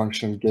call the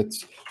function get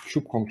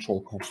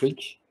kubecontrol config,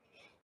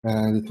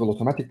 and it will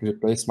automatically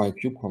replace my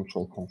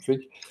kubecontrol config.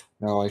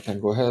 Now I can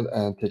go ahead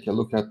and take a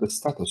look at the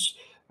status.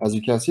 As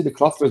you can see, the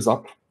cluster is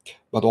up,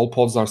 but all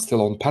pods are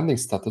still on pending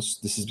status.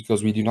 This is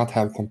because we do not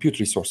have compute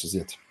resources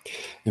yet.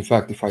 In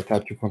fact, if I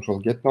type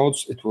kubecontrol get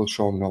nodes, it will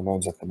show no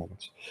nodes at the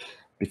moment.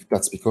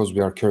 That's because we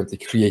are currently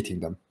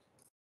creating them.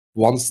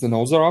 Once the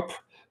nodes are up,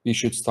 we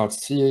should start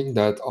seeing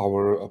that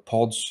our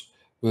pods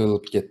will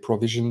get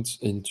provisioned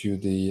into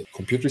the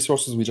compute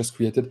resources we just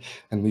created,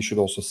 and we should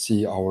also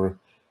see our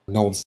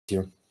nodes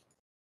here.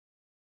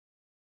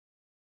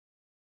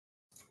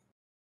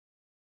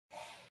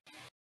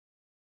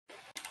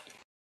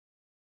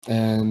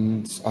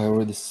 And I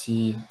already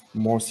see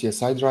more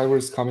CSI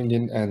drivers coming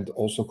in and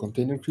also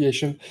container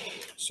creation.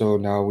 So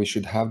now we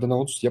should have the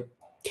nodes. Yep.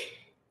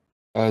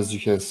 As you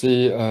can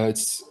see,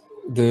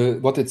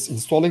 what it's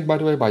installing, by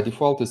the way, by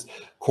default is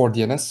core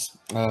DNS.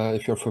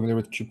 If you're familiar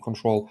with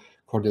kubecontrol,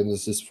 core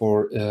DNS is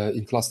for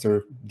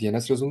in-cluster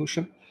DNS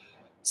resolution.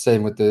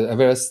 Same with the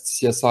Everest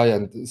CSI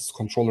and its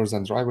controllers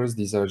and drivers.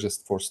 These are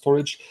just for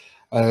storage.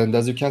 And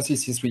as you can see,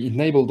 since we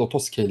enabled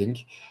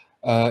autoscaling,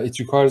 it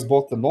requires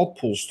both the node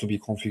pools to be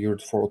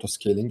configured for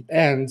autoscaling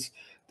and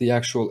the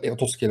actual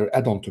autoscaler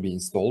add-on to be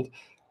installed.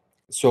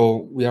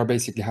 So we are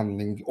basically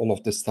handling all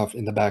of this stuff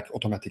in the back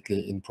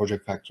automatically in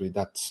Project Factory.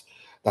 That's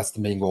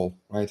the main goal,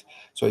 right?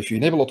 So if you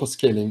enable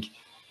autoscaling,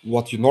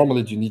 what you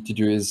normally need to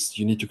do is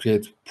you need to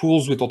create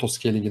pools with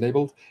autoscaling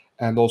enabled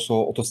and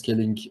also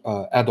autoscaling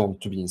add-on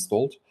to be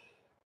installed.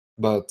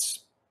 But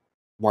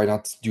why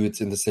not do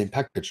it in the same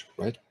package,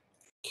 right?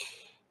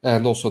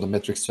 And also the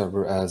metrics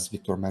server, as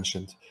Victor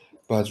mentioned.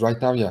 But right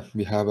now, yeah,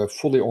 we have a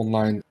fully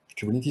online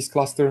Kubernetes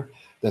cluster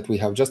that we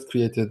have just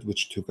created,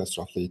 which took us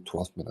roughly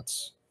 12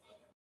 minutes.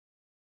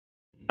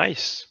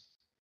 Nice.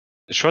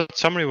 A short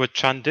summary what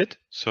Chan did.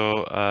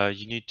 So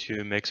you need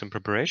to make some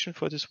preparation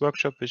for this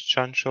workshop, which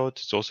Chan showed.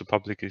 It's also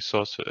publicly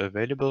source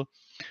available.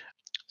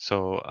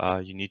 So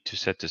you need to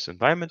set this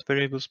environment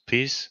variables.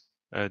 Please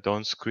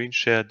don't screen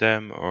share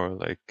them or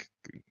like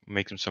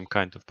make them some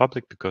kind of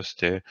public because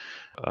they're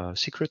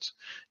secrets.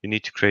 You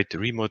need to create the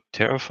remote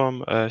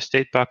Terraform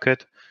state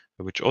bucket,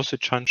 which also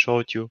Chan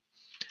showed you.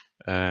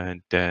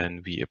 And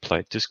then we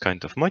applied this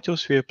kind of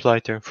modules we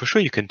applied there. For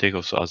sure, you can take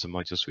also other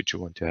modules which you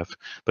want to have,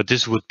 but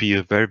this would be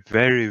a very,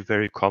 very,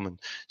 very common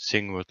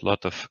thing with a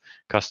lot of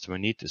customer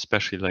need,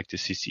 especially like the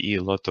CCE,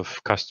 a lot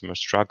of customers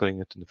struggling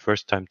it in the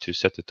first time to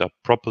set it up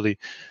properly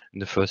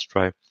in the first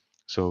try.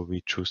 So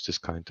we choose this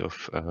kind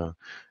of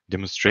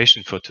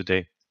demonstration for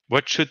today.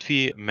 What should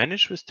we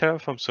manage with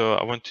Terraform? So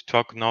I want to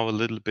talk now a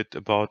little bit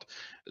about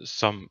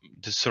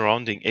the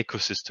surrounding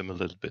ecosystem a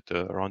little bit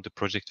around the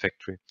Project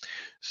Factory.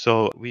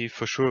 So we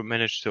for sure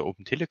manage the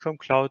Open Telekom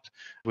cloud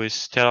with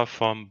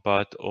Terraform,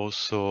 but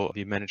also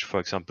we manage, for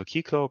example,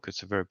 Keycloak.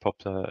 It's a very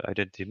popular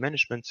identity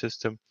management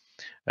system.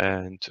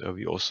 And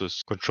we also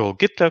control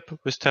GitLab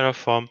with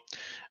Terraform.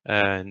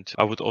 And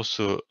I would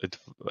also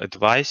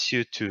advise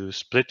you to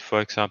split,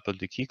 for example,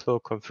 the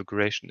Keycloak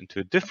configuration into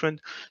a different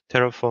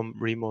Terraform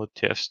remote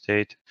TF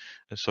state.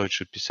 And so it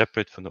should be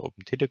separate from the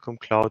Open Telekom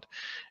cloud.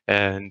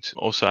 And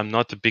also, I'm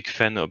not a big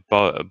fan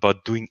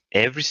about doing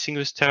everything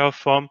with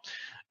Terraform.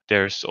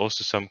 There's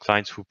also some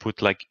clients who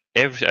put like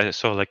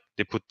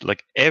they put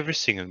like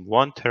everything in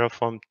one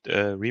Terraform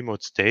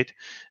remote state.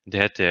 They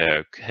had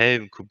their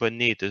Helm,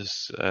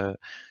 Kubernetes,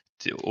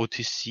 the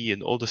OTC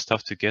and all the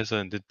stuff together,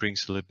 and that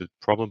brings a little bit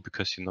problem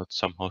because you're not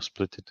somehow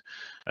split it.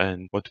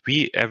 And what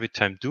we every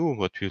time do,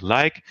 what we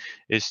like,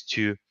 is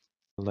to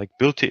like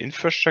build the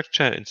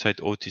infrastructure inside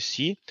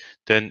OTC,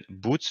 then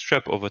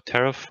bootstrap over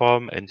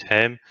Terraform and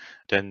Helm,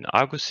 then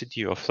Argo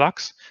CD or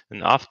Flux,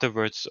 and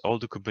afterwards all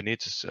the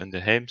Kubernetes and the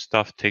Helm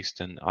stuff takes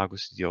then Argo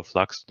CD or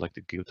Flux, like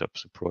the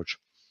GitOps approach,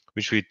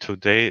 which we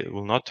today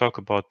will not talk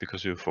about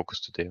because we will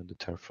focus today on the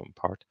Terraform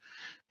part.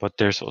 But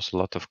there's also a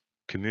lot of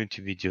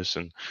community videos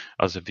and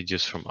other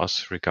videos from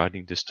us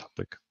regarding this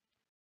topic.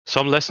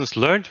 Some lessons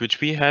learned,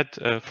 which we had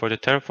for the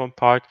Terraform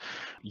part,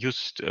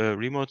 used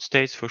remote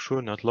states for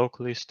sure, not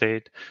locally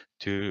state,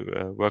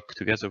 to work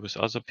together with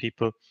other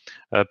people.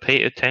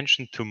 Pay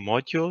attention to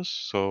modules.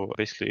 So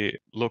basically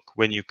look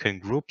when you can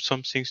group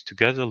some things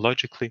together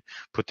logically,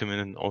 put them in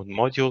an own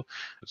module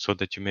so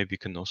that you maybe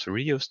can also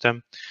reuse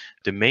them.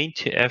 The main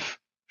TF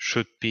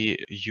should be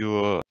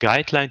your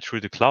guideline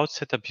through the cloud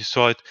setup. You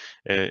saw it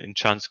in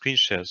Chan's screen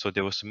share. So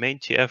there was a main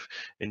TF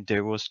and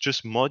there was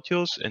just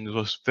modules, and it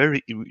was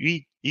very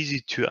easy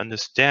to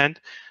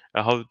understand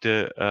how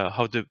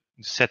the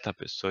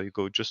setup is. So you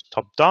go just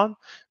top down,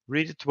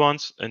 read it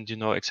once, and you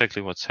know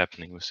exactly what's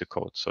happening with the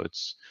code. So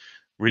it's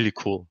really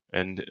cool,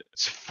 and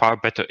it's far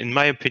better, in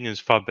my opinion, it's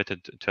far better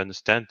to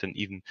understand than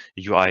even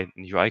UI.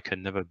 And UI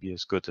can never be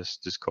as good as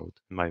this code,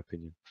 in my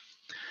opinion.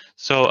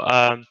 So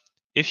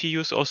if you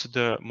use also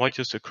the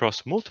modules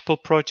across multiple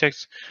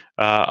projects,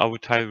 I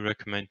would highly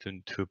recommend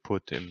to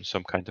put in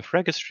some kind of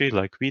registry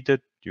like we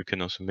did. You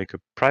can also make a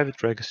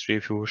private registry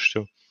if you wish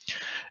to.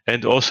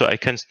 And also, I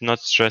cannot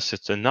stress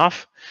it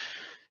enough,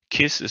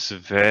 KISS is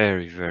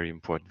very, very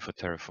important for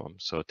Terraform.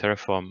 So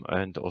Terraform,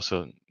 and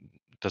also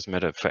doesn't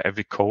matter for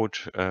every code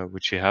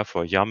which you have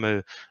for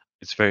YAML,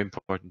 it's very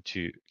important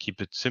to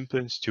keep it simple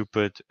and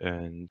stupid.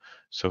 And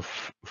so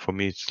for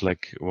me, it's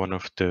like one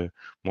of the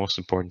most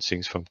important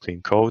things from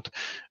clean code.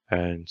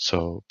 And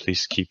so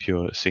please keep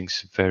your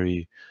things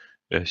very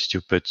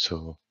stupid.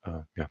 So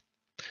yeah.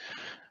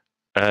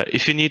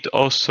 If you need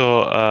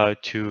also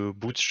to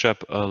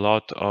bootstrap a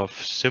lot of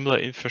similar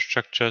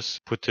infrastructures,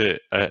 put an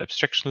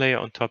abstraction layer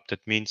on top. That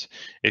means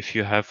if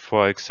you have,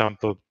 for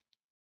example,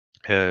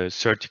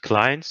 30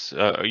 clients,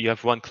 you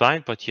have one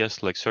client, but he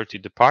has like 30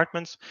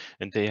 departments,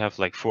 and they have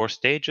like 4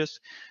 stages,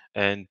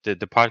 and the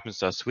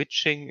departments are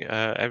switching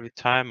every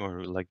time,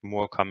 or like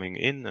more coming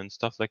in and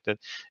stuff like that.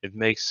 It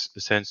makes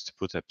sense to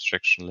put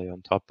abstraction layer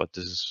on top, but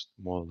this is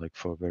more like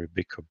for a very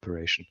big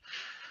corporation.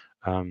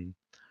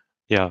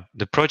 Yeah,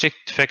 the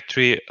project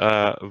factory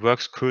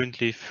works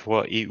currently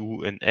for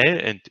EUNL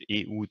and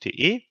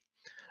EUDE.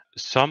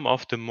 Some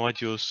of the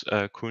modules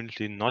are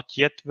currently not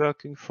yet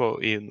working for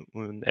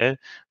EUNL,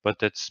 but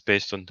that's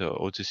based on the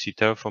OTC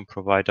Terraform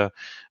provider.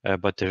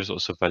 But there's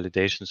also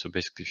validation. So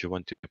basically, if you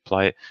want to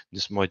apply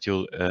this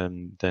module,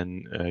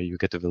 then you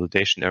get a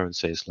validation error and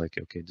says like,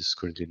 okay, this is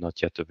currently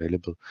not yet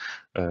available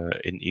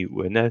in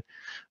EUNL.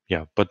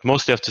 Yeah, but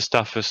mostly of the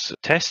stuff is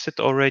tested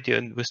already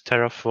with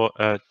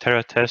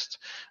TerraTest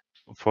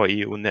for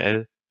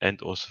EUNL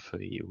and also for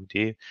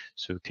EUD,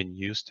 so you can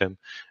use them,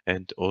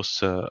 and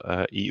also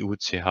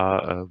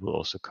EUCH will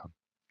also come.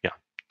 Yeah,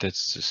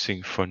 that's the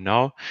thing for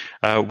now.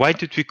 Why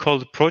did we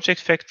call it Project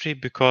Factory?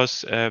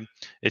 Because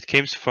it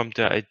came from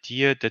the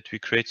idea that we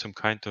create some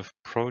kind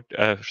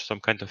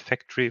of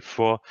factory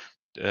for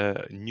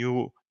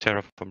new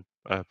Terraform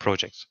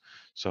projects.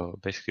 So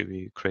basically,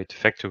 we create a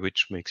factory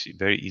which makes it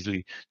very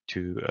easily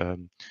to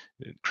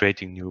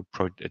creating new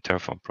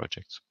Terraform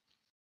projects.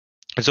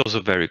 It's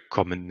also very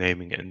common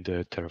naming in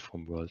the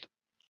Terraform world.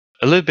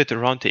 A little bit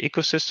around the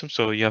ecosystem.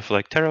 So you have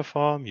like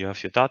Terraform, you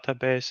have your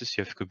databases,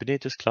 you have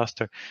Kubernetes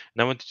cluster.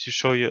 And I wanted to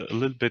show you a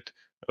little bit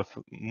of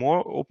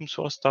more open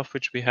source stuff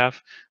which we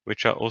have,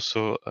 which are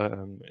also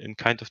in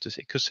kind of this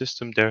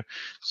ecosystem there.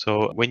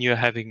 So when you're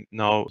having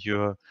now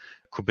your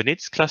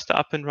Kubernetes cluster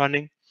up and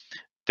running,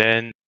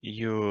 then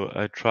you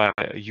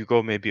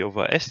go maybe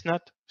over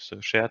SNAT, so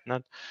shared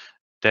NAT,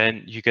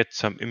 then you get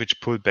some image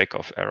pullback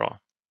of error.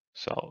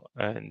 So,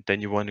 and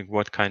then you're wondering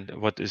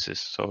what is this?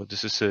 So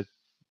this is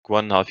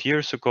 1.5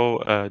 years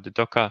ago, the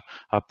Docker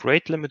Hub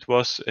rate limit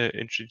was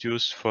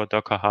introduced for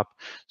Docker Hub.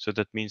 So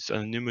that means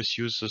anonymous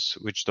users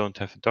which don't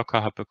have a Docker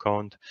Hub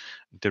account,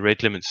 the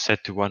rate limit is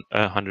set to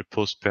 100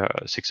 pulls per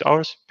 6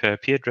 hours per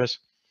IP address.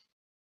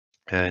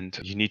 And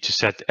you need to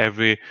set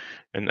every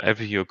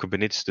your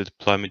Kubernetes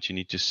deployment, you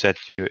need to set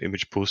your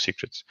image pull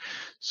secrets.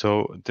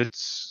 So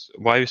that's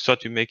why we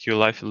thought we make your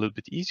life a little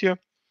bit easier.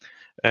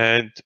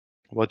 And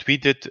what we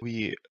did,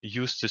 we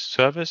used this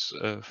service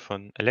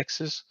from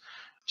Alexis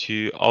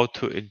to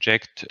auto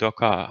inject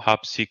Docker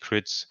Hub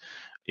secrets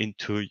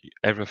into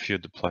every of your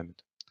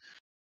deployment.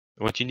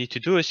 What you need to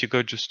do is you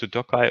go just to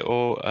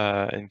docker.io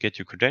and get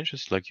your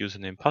credentials like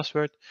username,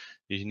 password.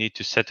 You need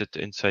to set it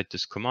inside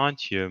this command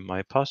here,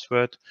 my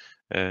password,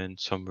 and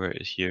somewhere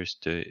here's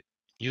the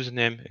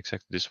username,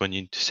 exactly this one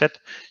you need to set.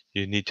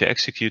 You need to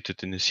execute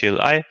it in the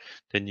CLI,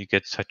 then you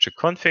get such a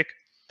config.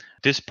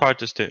 This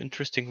part is the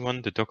interesting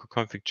one, the docker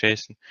config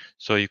JSON.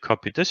 So you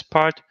copy this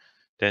part,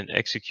 then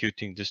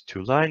executing these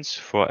 2 lines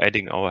for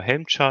adding our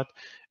Helm chart,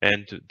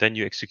 and then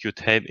you execute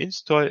Helm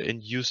install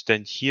and use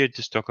then here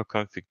this docker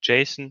config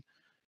JSON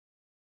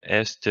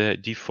as the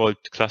default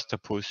cluster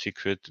pull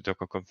secret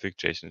docker config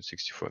JSON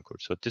 64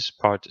 encode. So this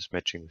part is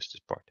matching with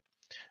this part.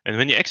 And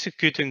when you're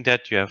executing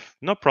that, you have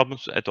no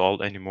problems at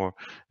all anymore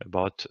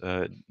about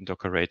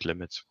Docker rate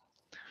limits.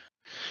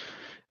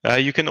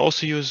 You can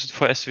also use it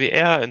for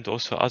SVR and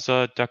also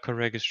other Docker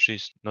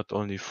registries, not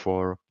only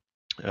for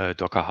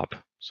Docker Hub.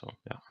 So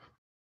yeah.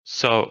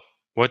 So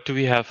what do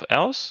we have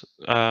else?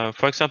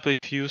 For example,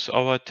 if you use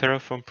our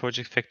Terraform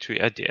Project Factory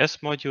RDS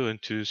module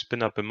and to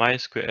spin up a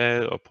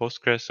MySQL or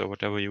Postgres or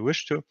whatever you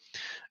wish to,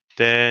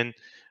 then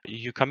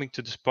you're coming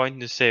to this point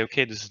and you say,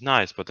 okay, this is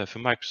nice, but I have a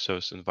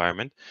microservice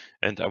environment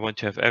and I want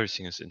to have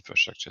everything as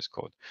infrastructure as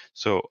code.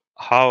 So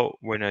how,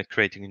 when I'm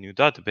creating a new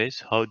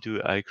database, how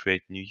do I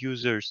create new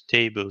users,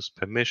 tables,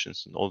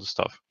 permissions, and all the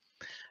stuff?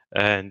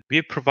 And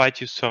we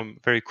provide you some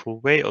very cool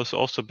way,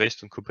 also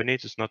based on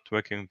Kubernetes, not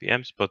working on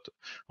VMs, but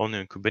only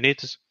on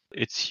Kubernetes.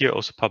 It's here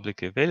also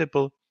publicly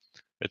available.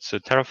 It's a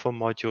Terraform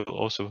module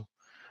also.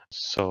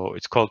 So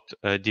it's called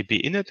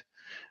DB init.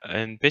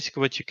 And basically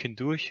what you can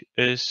do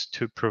is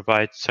to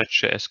provide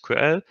such a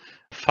SQL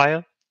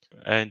file,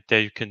 and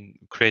there you can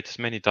create as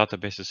many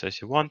databases as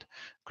you want,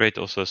 create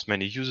also as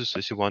many users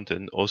as you want,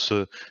 and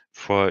also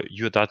for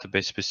your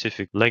database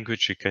specific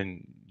language, you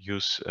can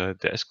use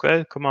the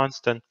SQL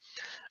commands then.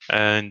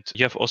 And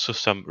you have also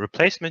some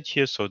replacement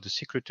here. So the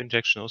secret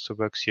injection also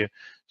works here.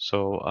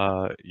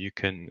 So you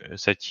can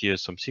set here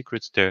some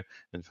secrets there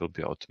and will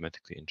be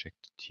automatically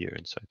injected here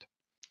inside.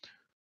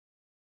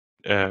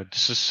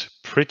 This is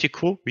pretty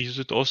cool. We use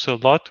it also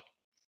a lot.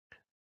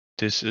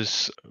 This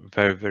is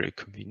very, very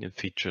convenient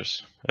feature.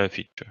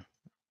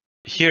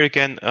 Here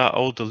again are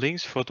all the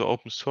links for the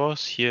open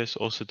source. Here's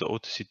also the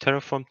OTC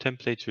Terraform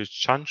template, which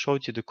Chan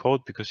showed you the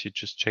code because he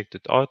just checked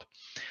it out.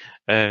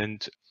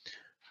 And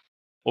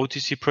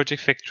OTC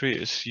Project Factory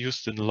is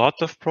used in a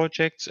lot of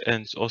projects,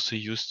 and it's also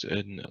used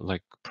in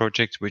like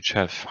projects which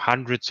have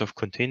hundreds of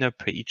containers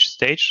per each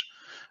stage,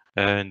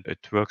 and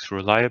it works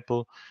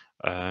reliable.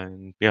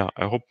 And yeah,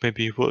 I hope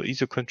maybe you will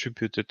either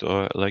contribute it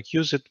or like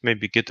use it.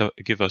 Maybe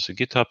give us a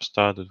GitHub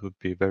star. That would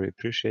be very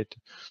appreciated.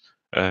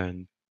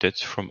 And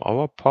that's from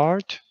our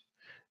part.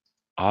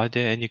 Are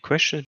there any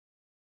questions?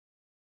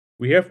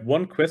 We have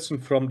one question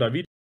from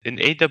David. In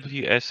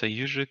AWS, I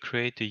usually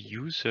create a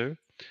user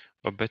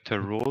or better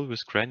role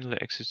with granular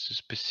access to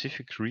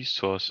specific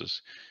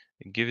resources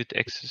and give it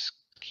access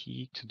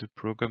key to the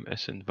program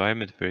as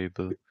environment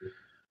variable.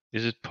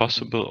 Is it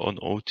possible on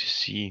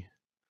OTC?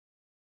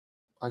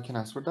 I can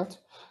answer that.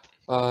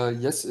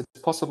 Yes,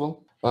 it's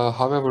possible.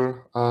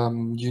 However,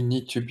 you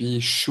need to be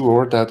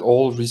sure that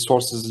all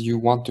resources you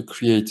want to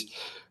create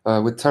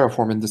with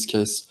Terraform in this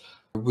case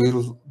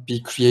will be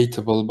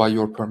creatable by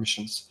your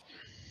permissions.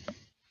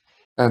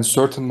 And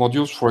certain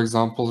modules, for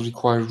example,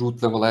 require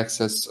root level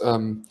access.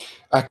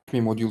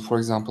 Acme module, for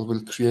example,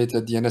 will create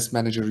a DNS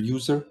manager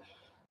user.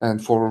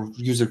 And for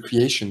user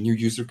creation, new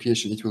user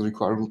creation, it will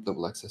require root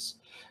level access.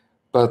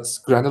 But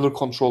granular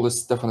control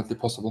is definitely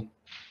possible.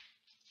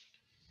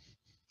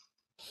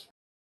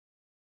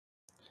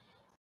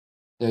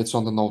 Yeah, it's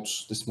on the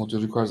notes. This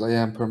module requires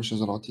IAM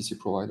permissions on OTC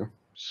provider.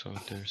 So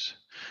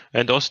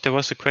and also there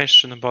was a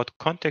question about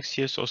context.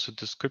 Here's also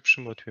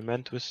description what we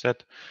meant with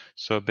that.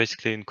 So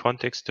basically in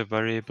context, the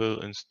variable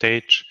and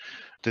stage,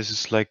 this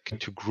is like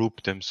to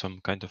group them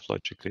some kind of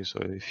logically. So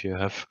if you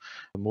have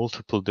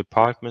multiple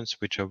departments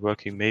which are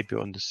working maybe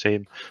on the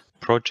same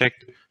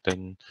project,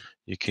 then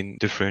you can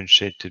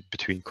differentiate it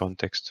between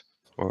context.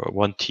 Or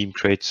one team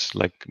creates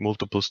like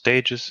multiple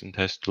stages and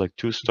has like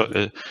two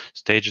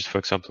stages. For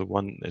example,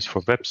 one is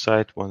for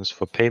website, one is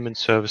for payment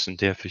service, and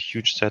they have a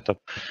huge setup.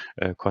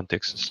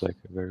 Context is like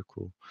a very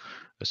cool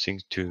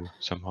thing to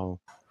somehow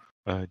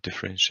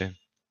differentiate.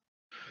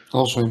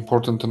 Also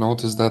important to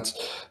note is that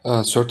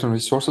certain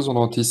resources on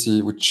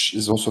OTC, which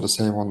is also the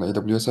same on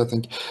AWS, I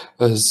think,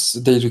 is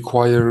they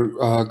require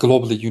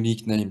globally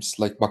unique names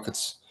like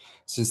buckets.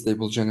 Since they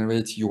will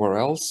generate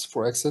URLs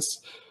for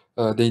access,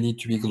 they need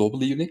to be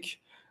globally unique,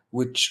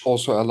 which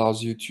also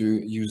allows you to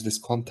use this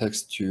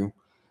context to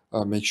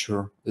make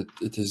sure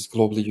it is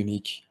globally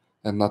unique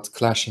and not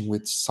clashing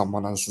with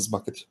someone else's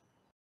bucket.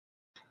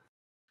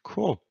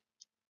 Cool.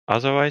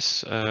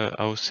 Otherwise,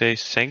 I will say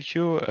thank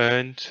you,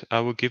 and I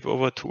will give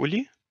over to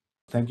Uli.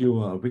 Thank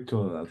you,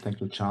 Victor.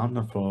 Thank you,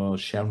 Chan, for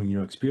sharing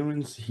your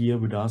experience here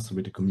with us,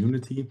 with the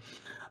community.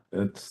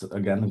 It's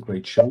again a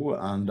great show,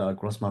 and I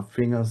cross my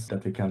fingers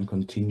that we can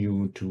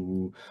continue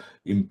to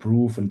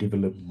improve and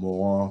develop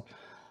more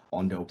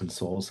on the open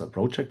source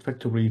project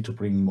factory to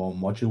bring more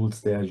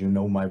modules there. You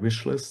know my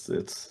wish list,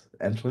 it's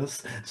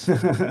endless.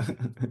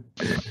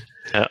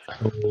 Yeah.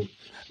 So,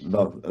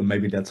 but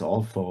maybe that's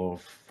all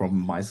from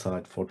my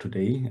side for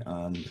today,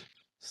 and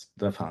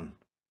Stefan.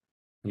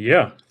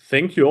 Yeah,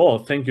 thank you all.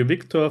 Thank you,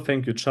 Victor.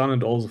 Thank you, Chan,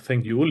 and also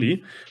thank you,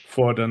 Uli,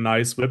 for the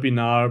nice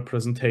webinar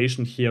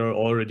presentation here. I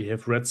already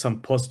have read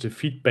some positive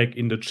feedback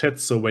in the chat.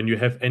 So when you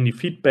have any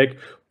feedback,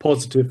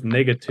 positive,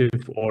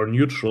 negative, or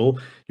neutral,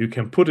 you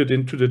can put it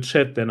into the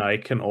chat. Then I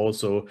can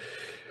also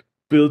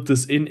build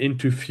this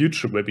into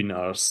future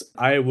webinars.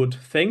 I would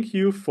thank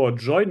you for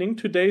joining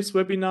today's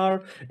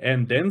webinar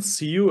and then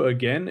see you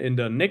again in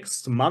the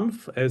next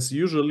month, as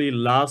usually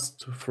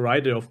last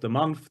Friday of the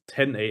month,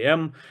 10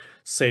 a.m.,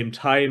 same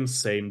time,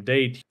 same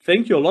date.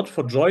 Thank you a lot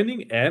for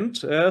joining, and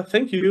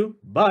thank you.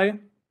 Bye.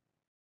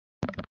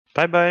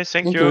 Bye-bye.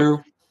 Thank you.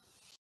 you.